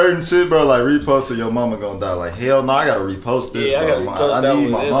be certain shit, bro. Like reposting, your mama gonna die. Like hell no, I gotta repost this, Yeah, I bro. gotta repost that I need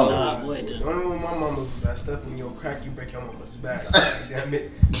one, my yeah. mama. Nah, avoid that. Only when my mama was that step in your crack, you break your mama's back. Damn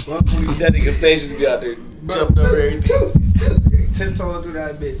it. Luckily, That nigga stations be out there jumping over everything. tiptoeing through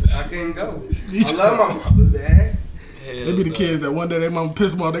that bitch. I couldn't go. I love my mama, man. They be the kids that one day they mama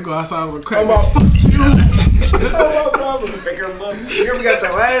piss them off, they go outside with a crack. Oh my fuck you. Oh, my mama. Break her mama. You ever got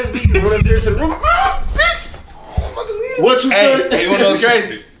your ass beat? You went up there to the room. Ah, bitch. Oh, fucking leave it. What you Hey, say? you wanna know what's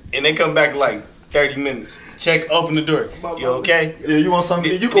crazy? And they come back like 30 minutes. Check, open the door. You okay? Yeah, you want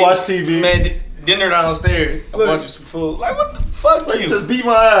something? You can watch TV. Man, dinner downstairs. I bought you some food. Like, what the fuck's Let's you? just beat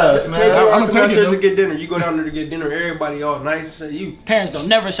my ass, Take man. you I'ma out take it, downstairs though. to get dinner. You go down there to get dinner. Everybody all nice and shit. You Parents don't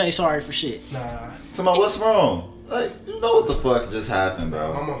never say sorry for shit. nah. Somebody, what's wrong? Like, you know what the fuck just happened, My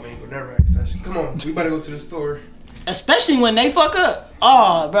bro? mama ain't gonna never ask that shit. Come on, we better go to the store. Especially when they fuck up.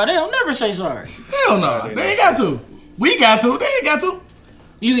 Oh, bro, they don't never say sorry. Hell no, they ain't got to. We got to. They ain't got to.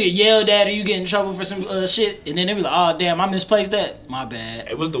 You get yelled at or you get in trouble for some shit, and then they be like, "Oh damn, I misplaced that. My bad."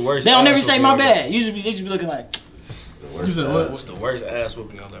 It was the worst. They don't never ass say whooping my y'all bad. You just be looking like, You said what? What's the worst ass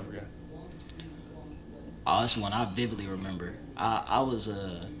whooping y'all ever got? "Oh, that's one I vividly remember."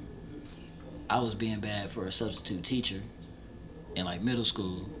 I was being bad for a substitute teacher in like middle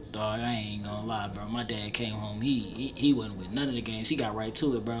school. Dog, I ain't gonna lie, bro. My dad came home. He wasn't with none of the games. He got right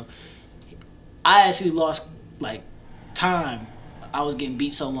to it, bro. I actually lost like time. I was getting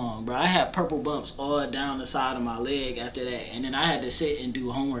beat so long, bro. I had purple bumps all down the side of my leg after that, and then I had to sit and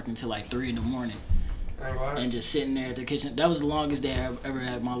do homework until like 3 in the morning, I ain't gonna lie. and just sitting there at the kitchen. That was the longest day I ever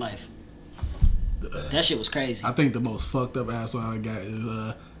had in my life. That shit was crazy. I think the most fucked up asshole I got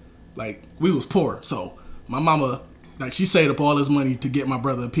is like we was poor, so my mama like she saved up all this money to get my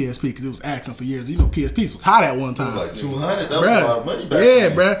brother a PSP because it was asking for years. You know, PSPs was hot at one time. Like 200, that was Bruh. a lot of money back Yeah,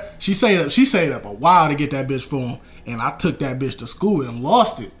 then. bruh. She saved up a while to get that bitch for him, and I took that bitch to school and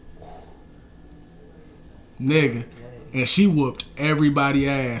lost it, nigga. And she whooped everybody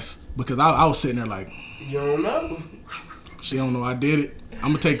ass because I was sitting there like, You don't know. she don't know I did it.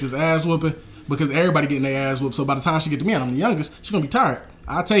 I'm gonna take this ass whooping because everybody getting their ass whooped. So by the time she get to me and I'm the youngest, she gonna be tired.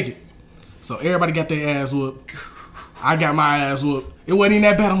 I'll take it. So everybody got their ass whooped. I got my ass whooped. It wasn't even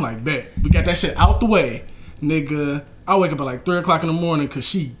that bad. I'm like, bet. We got that shit out the way. Nigga, I wake up at like 3 o'clock in the morning because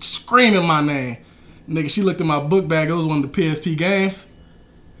she screaming my name. Nigga, she looked at my book bag. It was one of the PSP games.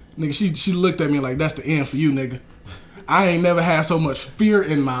 Nigga, she looked at me like, that's the end for you, nigga. I ain't never had so much fear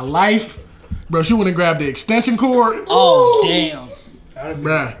in my life. Bro, she went and grabbed the extension cord. Oh damn. I'd have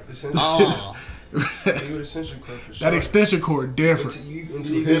Bruh. been essential. Oh. You would essential cord for sure. That extension cord different.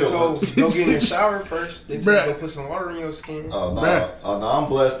 Until you hit get 'em. told, go get in the shower first. They tell you Bruh. go put some water in your skin. Oh no, Bruh. oh no, I'm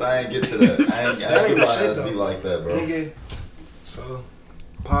blessed. I ain't get to that. I ain't That get ain't my the shit, ass though. be like that, bro. Nigga, so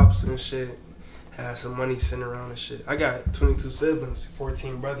pops and shit had some money sitting around and shit. I got 22 siblings,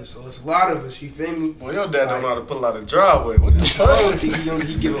 14 brothers, so it's a lot of us. You feel me? Well, your dad don't know how to pull out a driveway. What the I fuck? don't think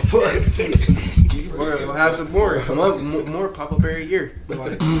he give a fuck. Or have some more. More pop up every year.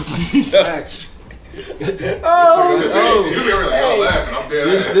 Like, facts. You y'all laughing. I'm dead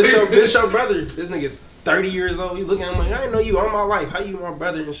ass. This your brother. This nigga 30 years old. You looking at him like, I ain't know you all my life. How you my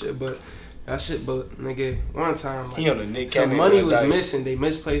brother and shit? But that shit, but nigga, one time, like, He on the Nick some Cannon money and was Dyke. missing. They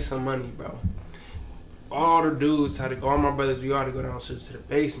misplaced some money, bro. All the dudes had to go. All my brothers, we all had to go downstairs to the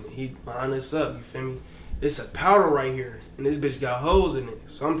basement. He lined us up. You feel me? It's a paddle right here, and this bitch got holes in it.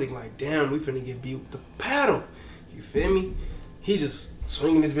 So I'm thinking like, damn, we finna get beat with the paddle. You feel me? He just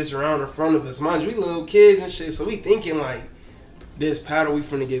swinging this bitch around in front of us. Mind you, we little kids and shit, so we thinking like, this paddle, we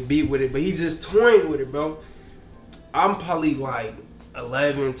finna get beat with it. But he just toying with it, bro. I'm probably like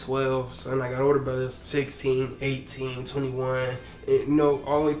 11, 12. So then I got older brothers, 16, 18, 21, and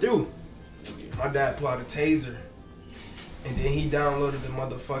all the way through. My dad pulled out a taser, and then he downloaded the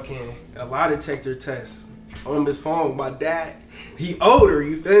motherfucking a lie detector test on his phone. My dad, he older,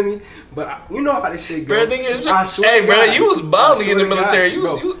 you feel me? But you know how this shit go. I swear to God, you was balling in the military.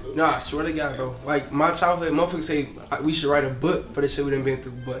 No, I swear to God, bro. Like my childhood, motherfuckers say we should write a book for the shit we done been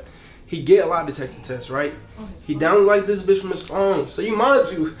through, but he get a lie detector test, right? He downloaded this bitch from his phone. So you mind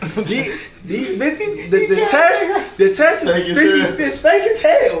you, these bitches, the test is 50, it's fake as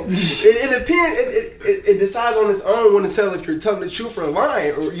hell. It depends. It decides on its own when to tell if you're telling the truth or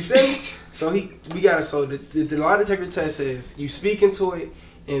lying, or you feel me? So the lie detector test says you speak into it,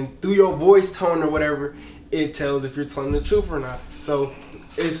 and through your voice tone or whatever, it tells if you're telling the truth or not. So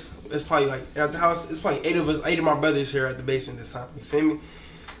it's probably like at the house. It's probably 8 of my brothers here at the basement this time. You feel me?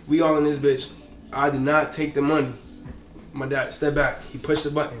 We all in this bitch. I did not take the money. My dad stepped back. He pushed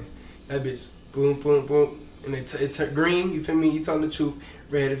the button. That bitch, boom, boom, boom. And it turned green. You feel me? You telling the truth.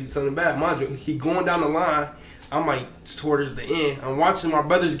 Red if you telling the bad. Mind you, he going down the line. I'm like towards the end. I'm watching my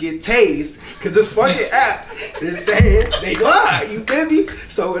brothers get tased because this fucking app is saying they lie. You feel me?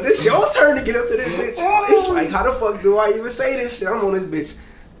 So when it's your turn to get up to this bitch, it's like, how the fuck do I even say this shit? I'm on this bitch.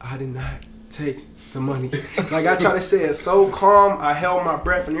 I did not take the money. Like I try to say it so calm, I held my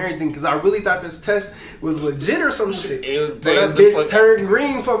breath and everything because I really thought this test was legit or some shit. But that bitch turned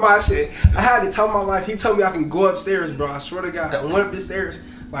green for my shit. I had to tell my life. He told me I can go upstairs, bro. I swear to God. I went up the stairs.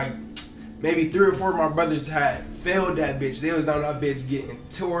 Like maybe 3 or 4 of my brothers had failed that bitch. They was down that bitch getting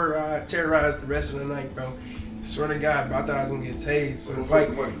terrorized the rest of the night, bro. I swear to God, bro. I thought I was gonna get tased. So like,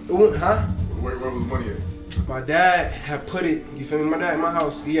 where was the money at? My dad had put it, you feel me? My dad in my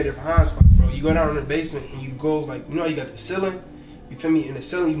house, he had different hiding spots, bro. You go down in the basement and you go like, you got the ceiling, you feel me? In the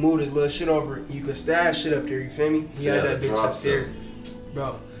ceiling, you move the little shit over it. You could stash shit up there, you feel me? He had that bitch up there.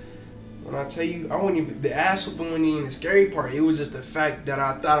 Bro, when I tell you, I wasn't even, the ass whooping wasn't even the scary part. It was just the fact that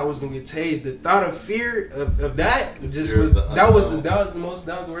I thought I was gonna get tased. The thought of fear of that just was, that was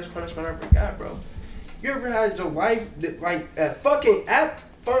the worst punishment I ever got, bro. You ever had your life, like, a fucking app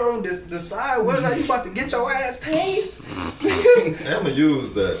phone decide whether or not you about to get your ass tased? I'ma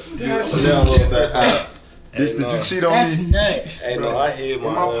use that. Download that app. Bitch, did you cheat on me? That's nuts. Hey, no, I hear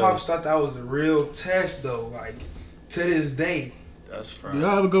my pops thought that was a real test though. Like to this day. That's fine.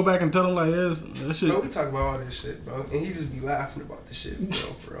 Y'all ever go back and tell him like that shit? Bro, we talk about all this shit, bro, and he just be laughing about the shit,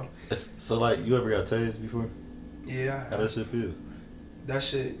 for real. So like, you ever got tased before? Yeah. How that shit feel? That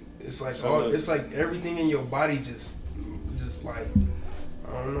shit, it's like it's like everything in your body just like,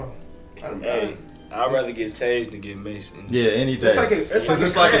 I don't know. I'd rather get tased than get maced. Yeah, any day. It's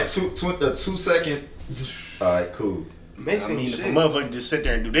like a 2 second. All right, cool. Macing if shit. a motherfucker just sit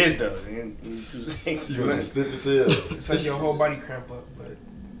there and do this though, in 2 seconds. You ain't stiff as hell. It's like your whole body cramp up, but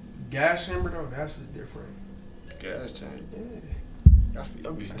gas chamber though, that's a different. Gas chamber. Yeah.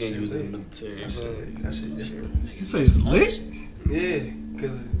 I be forgetting you was in the military. That shit different. You say it's lit? Yeah,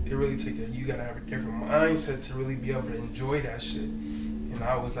 because it really you gotta have a different mindset to really be able to enjoy that shit. And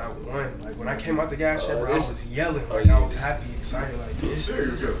I was at one. Like when I came out the gas chamber, I was yelling. Like I was happy, excited. Like this.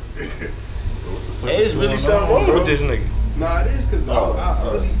 Hey, it's really something wrong with this nigga. Nah, it is because I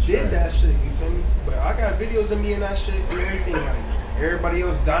really did that shit. You feel me? But I got videos of me in that shit and everything. Like everybody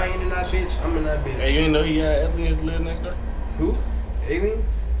else dying in that bitch, I'm in that bitch. Hey, you didn't know he had aliens live next door? Who?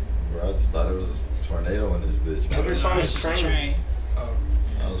 Aliens? Bro, I just thought it was a tornado in this bitch. The other song is Train.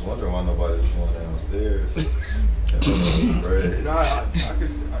 I was wondering why nobody was going downstairs. Nah, I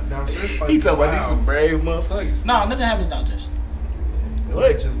could downstairs. He talking about these some brave motherfuckers. No, nothing happens downstairs.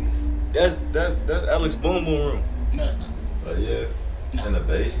 Allegedly. That's Alex Boom Boom room. No, it's not. Oh yeah. No. In the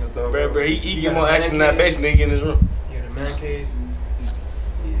basement though. Bro, he get more action in that basement than he get in his room. Yeah, the man cave. No.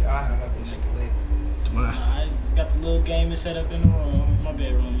 Yeah, I have that basement lit. I just got the little game set up in the room, my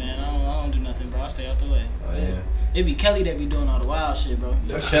bedroom, man. I don't do nothing, bro. I stay out the way. Oh yeah. It be Kelly that be doing all the wild shit, bro.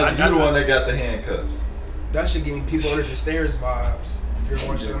 Kelly, you the one that got the handcuffs. That should give me people under the stairs vibes. If you're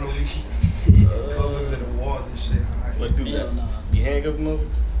watching that movie, motherfuckers at the walls and shit. What do that? Nah. You handcuff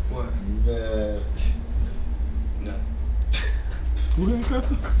motherfuckers? What? Man. No. Who handcuffed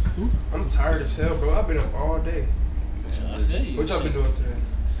him? I'm tired as hell, bro. I've been up all day. I feel you. What y'all been doing today?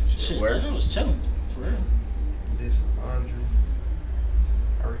 Shit, Work. man, I was chilling, for real. Did some laundry.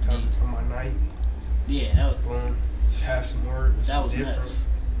 I recovered from my night. Yeah, that was Boom. Had some work. that was different. nuts.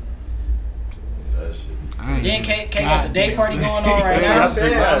 That shit. Then K got the day party going on right That's what now. I'm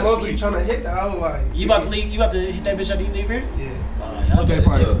saying. I'm mostly trying to hit that. I was like, You about to leave? You about to hit that bitch after you leave here? yeah. What day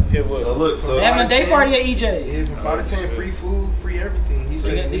party? So look, so They having a day party at EJ's. Yeah, from 5 to 10, free food, free everything. He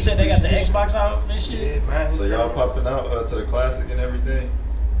They said they got the Xbox out and shit. Yeah, man. so y'all popping out to the classic and everything?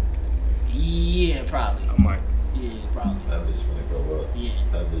 Yeah, probably. I might. Yeah, probably. That bitch finna go up. Yeah.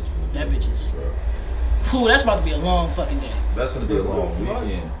 That bitch finna. That be bitch is- bro. Pooh, that's about to be a long fucking day. That's gonna be a long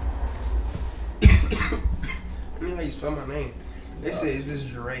weekend. You know how you spell my name? They say it's this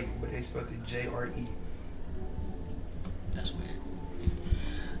Drake, but they spelled it J-R-E. That's weird.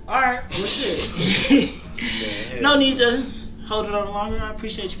 Alright, well shit. No need to hold it on longer. I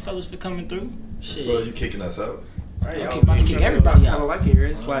appreciate you fellas for coming through. Shit. Bro, you kicking us out? Right, Okay, y'all about to kick everybody I out. like it here.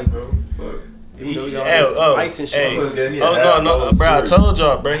 It's like, Bro, fuck. even though y'all lights and shit. No, bro. I told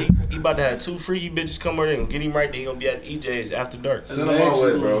y'all, bro. He about to have 2 freaky bitches come over there and get him right there. He gonna be at EJ's after dark. Send them my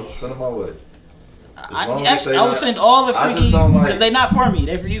way, bro. Send them my way. I would send all the I just freaky don't like- because they not for me.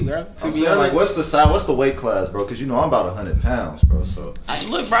 They for you, girl. I'm saying, like, what's the weight class, bro? Because you know I'm about 100 pounds, bro. So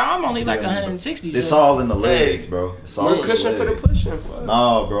Look, bro, I'm only like Yeah, 160. it's so. all in the legs, bro. It's all in the cushion for the legs. pushing. Fuck.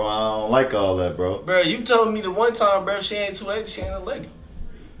 No, bro, I don't like all that, bro. Bro, you told me the one time, bro, if she ain't 280, she ain't a lady.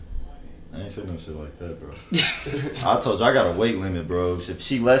 I ain't saying no shit like that, bro. I told you I got a weight limit, bro. If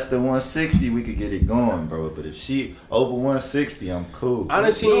she less than 160, we could get it going, bro. But if she over 160, I'm cool. I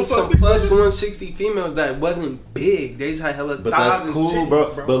done seen some plus 160 females that wasn't big. They just had hella But that's thighs and cool, titties,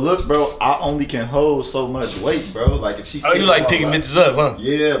 bro. But look, bro, I only can hold so much weight, bro. Like if she. Oh, you like picking bitches up, huh?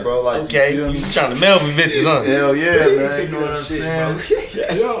 Yeah, bro. Like Okay, you, feel you me? trying to Melvin bitches, huh? Hell yeah, man. You know what I'm saying?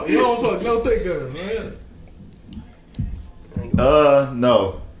 You don't fuck no thick girls, man.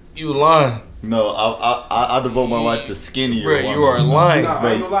 No. You lying. No, I devote my life to skinnier. Bro, women. you are lying. Nah,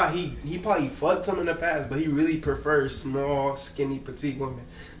 I ain't gonna lie. He probably fucked some in the past, but he really prefers small, skinny, petite women.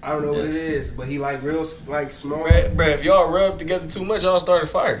 I don't know what it is, but he like real like small. Bro, if y'all rub together too much, y'all started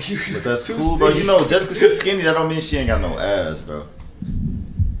fire. But that's cool, bro. You know, just because she's skinny, that don't mean she ain't got no ass, bro.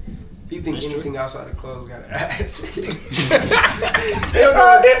 He think anything outside of clothes got an ass. Hey,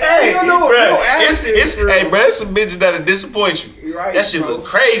 You don't know what real ass is, bro. Hey, bro, it's some bitches that'll disappoint you. Right, That shit bro. look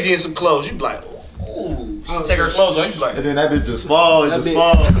crazy in some clothes. You be like, ooh. She take her clothes off. You be like, And then that bitch just fall. It That just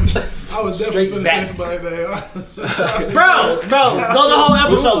bitch- fall. I was definitely finna say somebody that. Bro, go the whole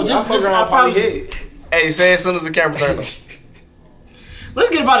episode. Just I promise you. hit. hey, say it as soon as the camera turns on. Let's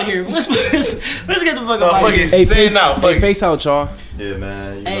get him out of here. Let's get the fuck up out Fuck of here. it. Say it now. Fuck it. face out, y'all. Yeah,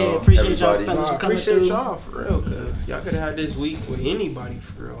 man. You Hey, know, appreciate y'all everybody. fellas for coming Appreciate through. y'all for real, cause y'all could have had this week with anybody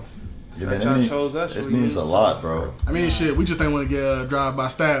for real. Yeah, That man, y'all it chose us. It really means a means lot, something, bro. I mean, shit, we just ain't want to get drive by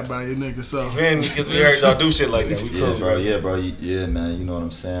stabbed by your nigga, so. Feel me? Because we heard y'all do shit like that. We Yeah, cool, bro. Yeah, bro. Yeah, man. You know what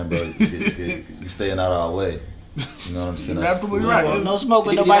I'm saying, bro. You staying out of our way. You know what I'm saying? You're That's absolutely cool. right. No smoke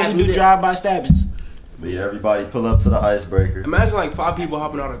with nobody who do drive-by stabbings. But yeah, everybody pull up to the icebreaker. Imagine like 5 people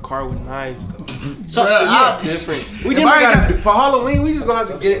hopping out of a car with knives though. So, Different. We never got for Halloween. We just gonna have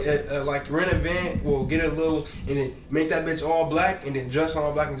to get it like rent a van. We'll get a little and then make that bitch all black and then dress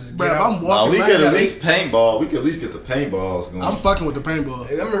all black and just Bro, get if out. I'm walking We right could at now, least paintball. We could at least get the paintballs going. I'm fucking with the paintball.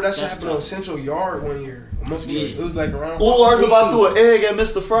 I remember that shit That's happened on Central Yard one year. It was like around. Oh, I remember I threw an egg at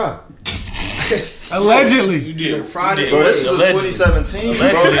Mr. Fry. Allegedly. You did. Friday. Bro, this is Allegedly. 2017. Bro,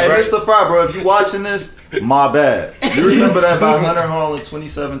 Allegedly, hey, right? Mr. Fry, bro, if you watching this, my bad. You remember that by Hunter Hall in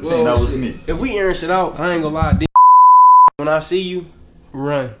 2017? Well, that was shit. me. If we airing shit out, I ain't gonna lie. When I see you,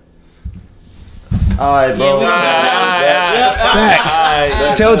 run. All right, bro.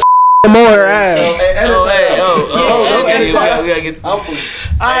 Facts. Tell more her ass. We gotta get.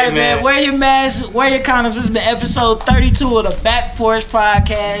 Alright, man. Wear your mask, wear your condoms. This has been episode 32 of the Back Porch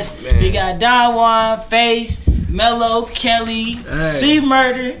Podcast. Man. We got Don Juan, Face, Mello, Kelly, C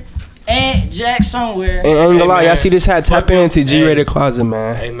Murder, and Jack somewhere. And I ain't gonna lie, man. y'all see this hat? Tap Fuck them. into G-rated closet,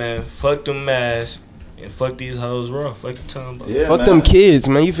 man. Hey, man, fuck them masks and fuck these hoes raw. Fuck the tongue. Yeah, Fuck man. them kids,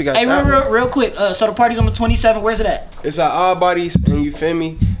 man. You forgot Hey, that one. real quick. So the party's on the 27th. Where's it at? It's our Odd Bodies, and you feel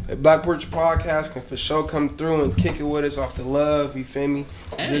me? The Black Porch Podcast can for sure come through and kick it with us off the love. You feel me?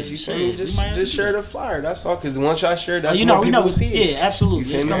 Hey, Just you feel me? shit, we might have Just to share the flyer. That's all. Cause once y'all share, that's you more know, we people know. will see it. Yeah, absolutely.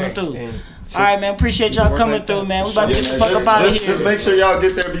 You It's feel me? coming through. And All right, man. Appreciate y'all work coming like through, that, man. for We about to sure. get the fuck up out of here. Just make sure y'all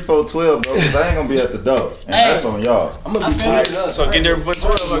get there before 12, bro, because I ain't gonna be at the door. And Hey. that's on y'all. I'm gonna I be feel tired it. up. So get there before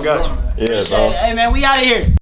 12. I got you. Yeah, bro. Hey, man. We out of here.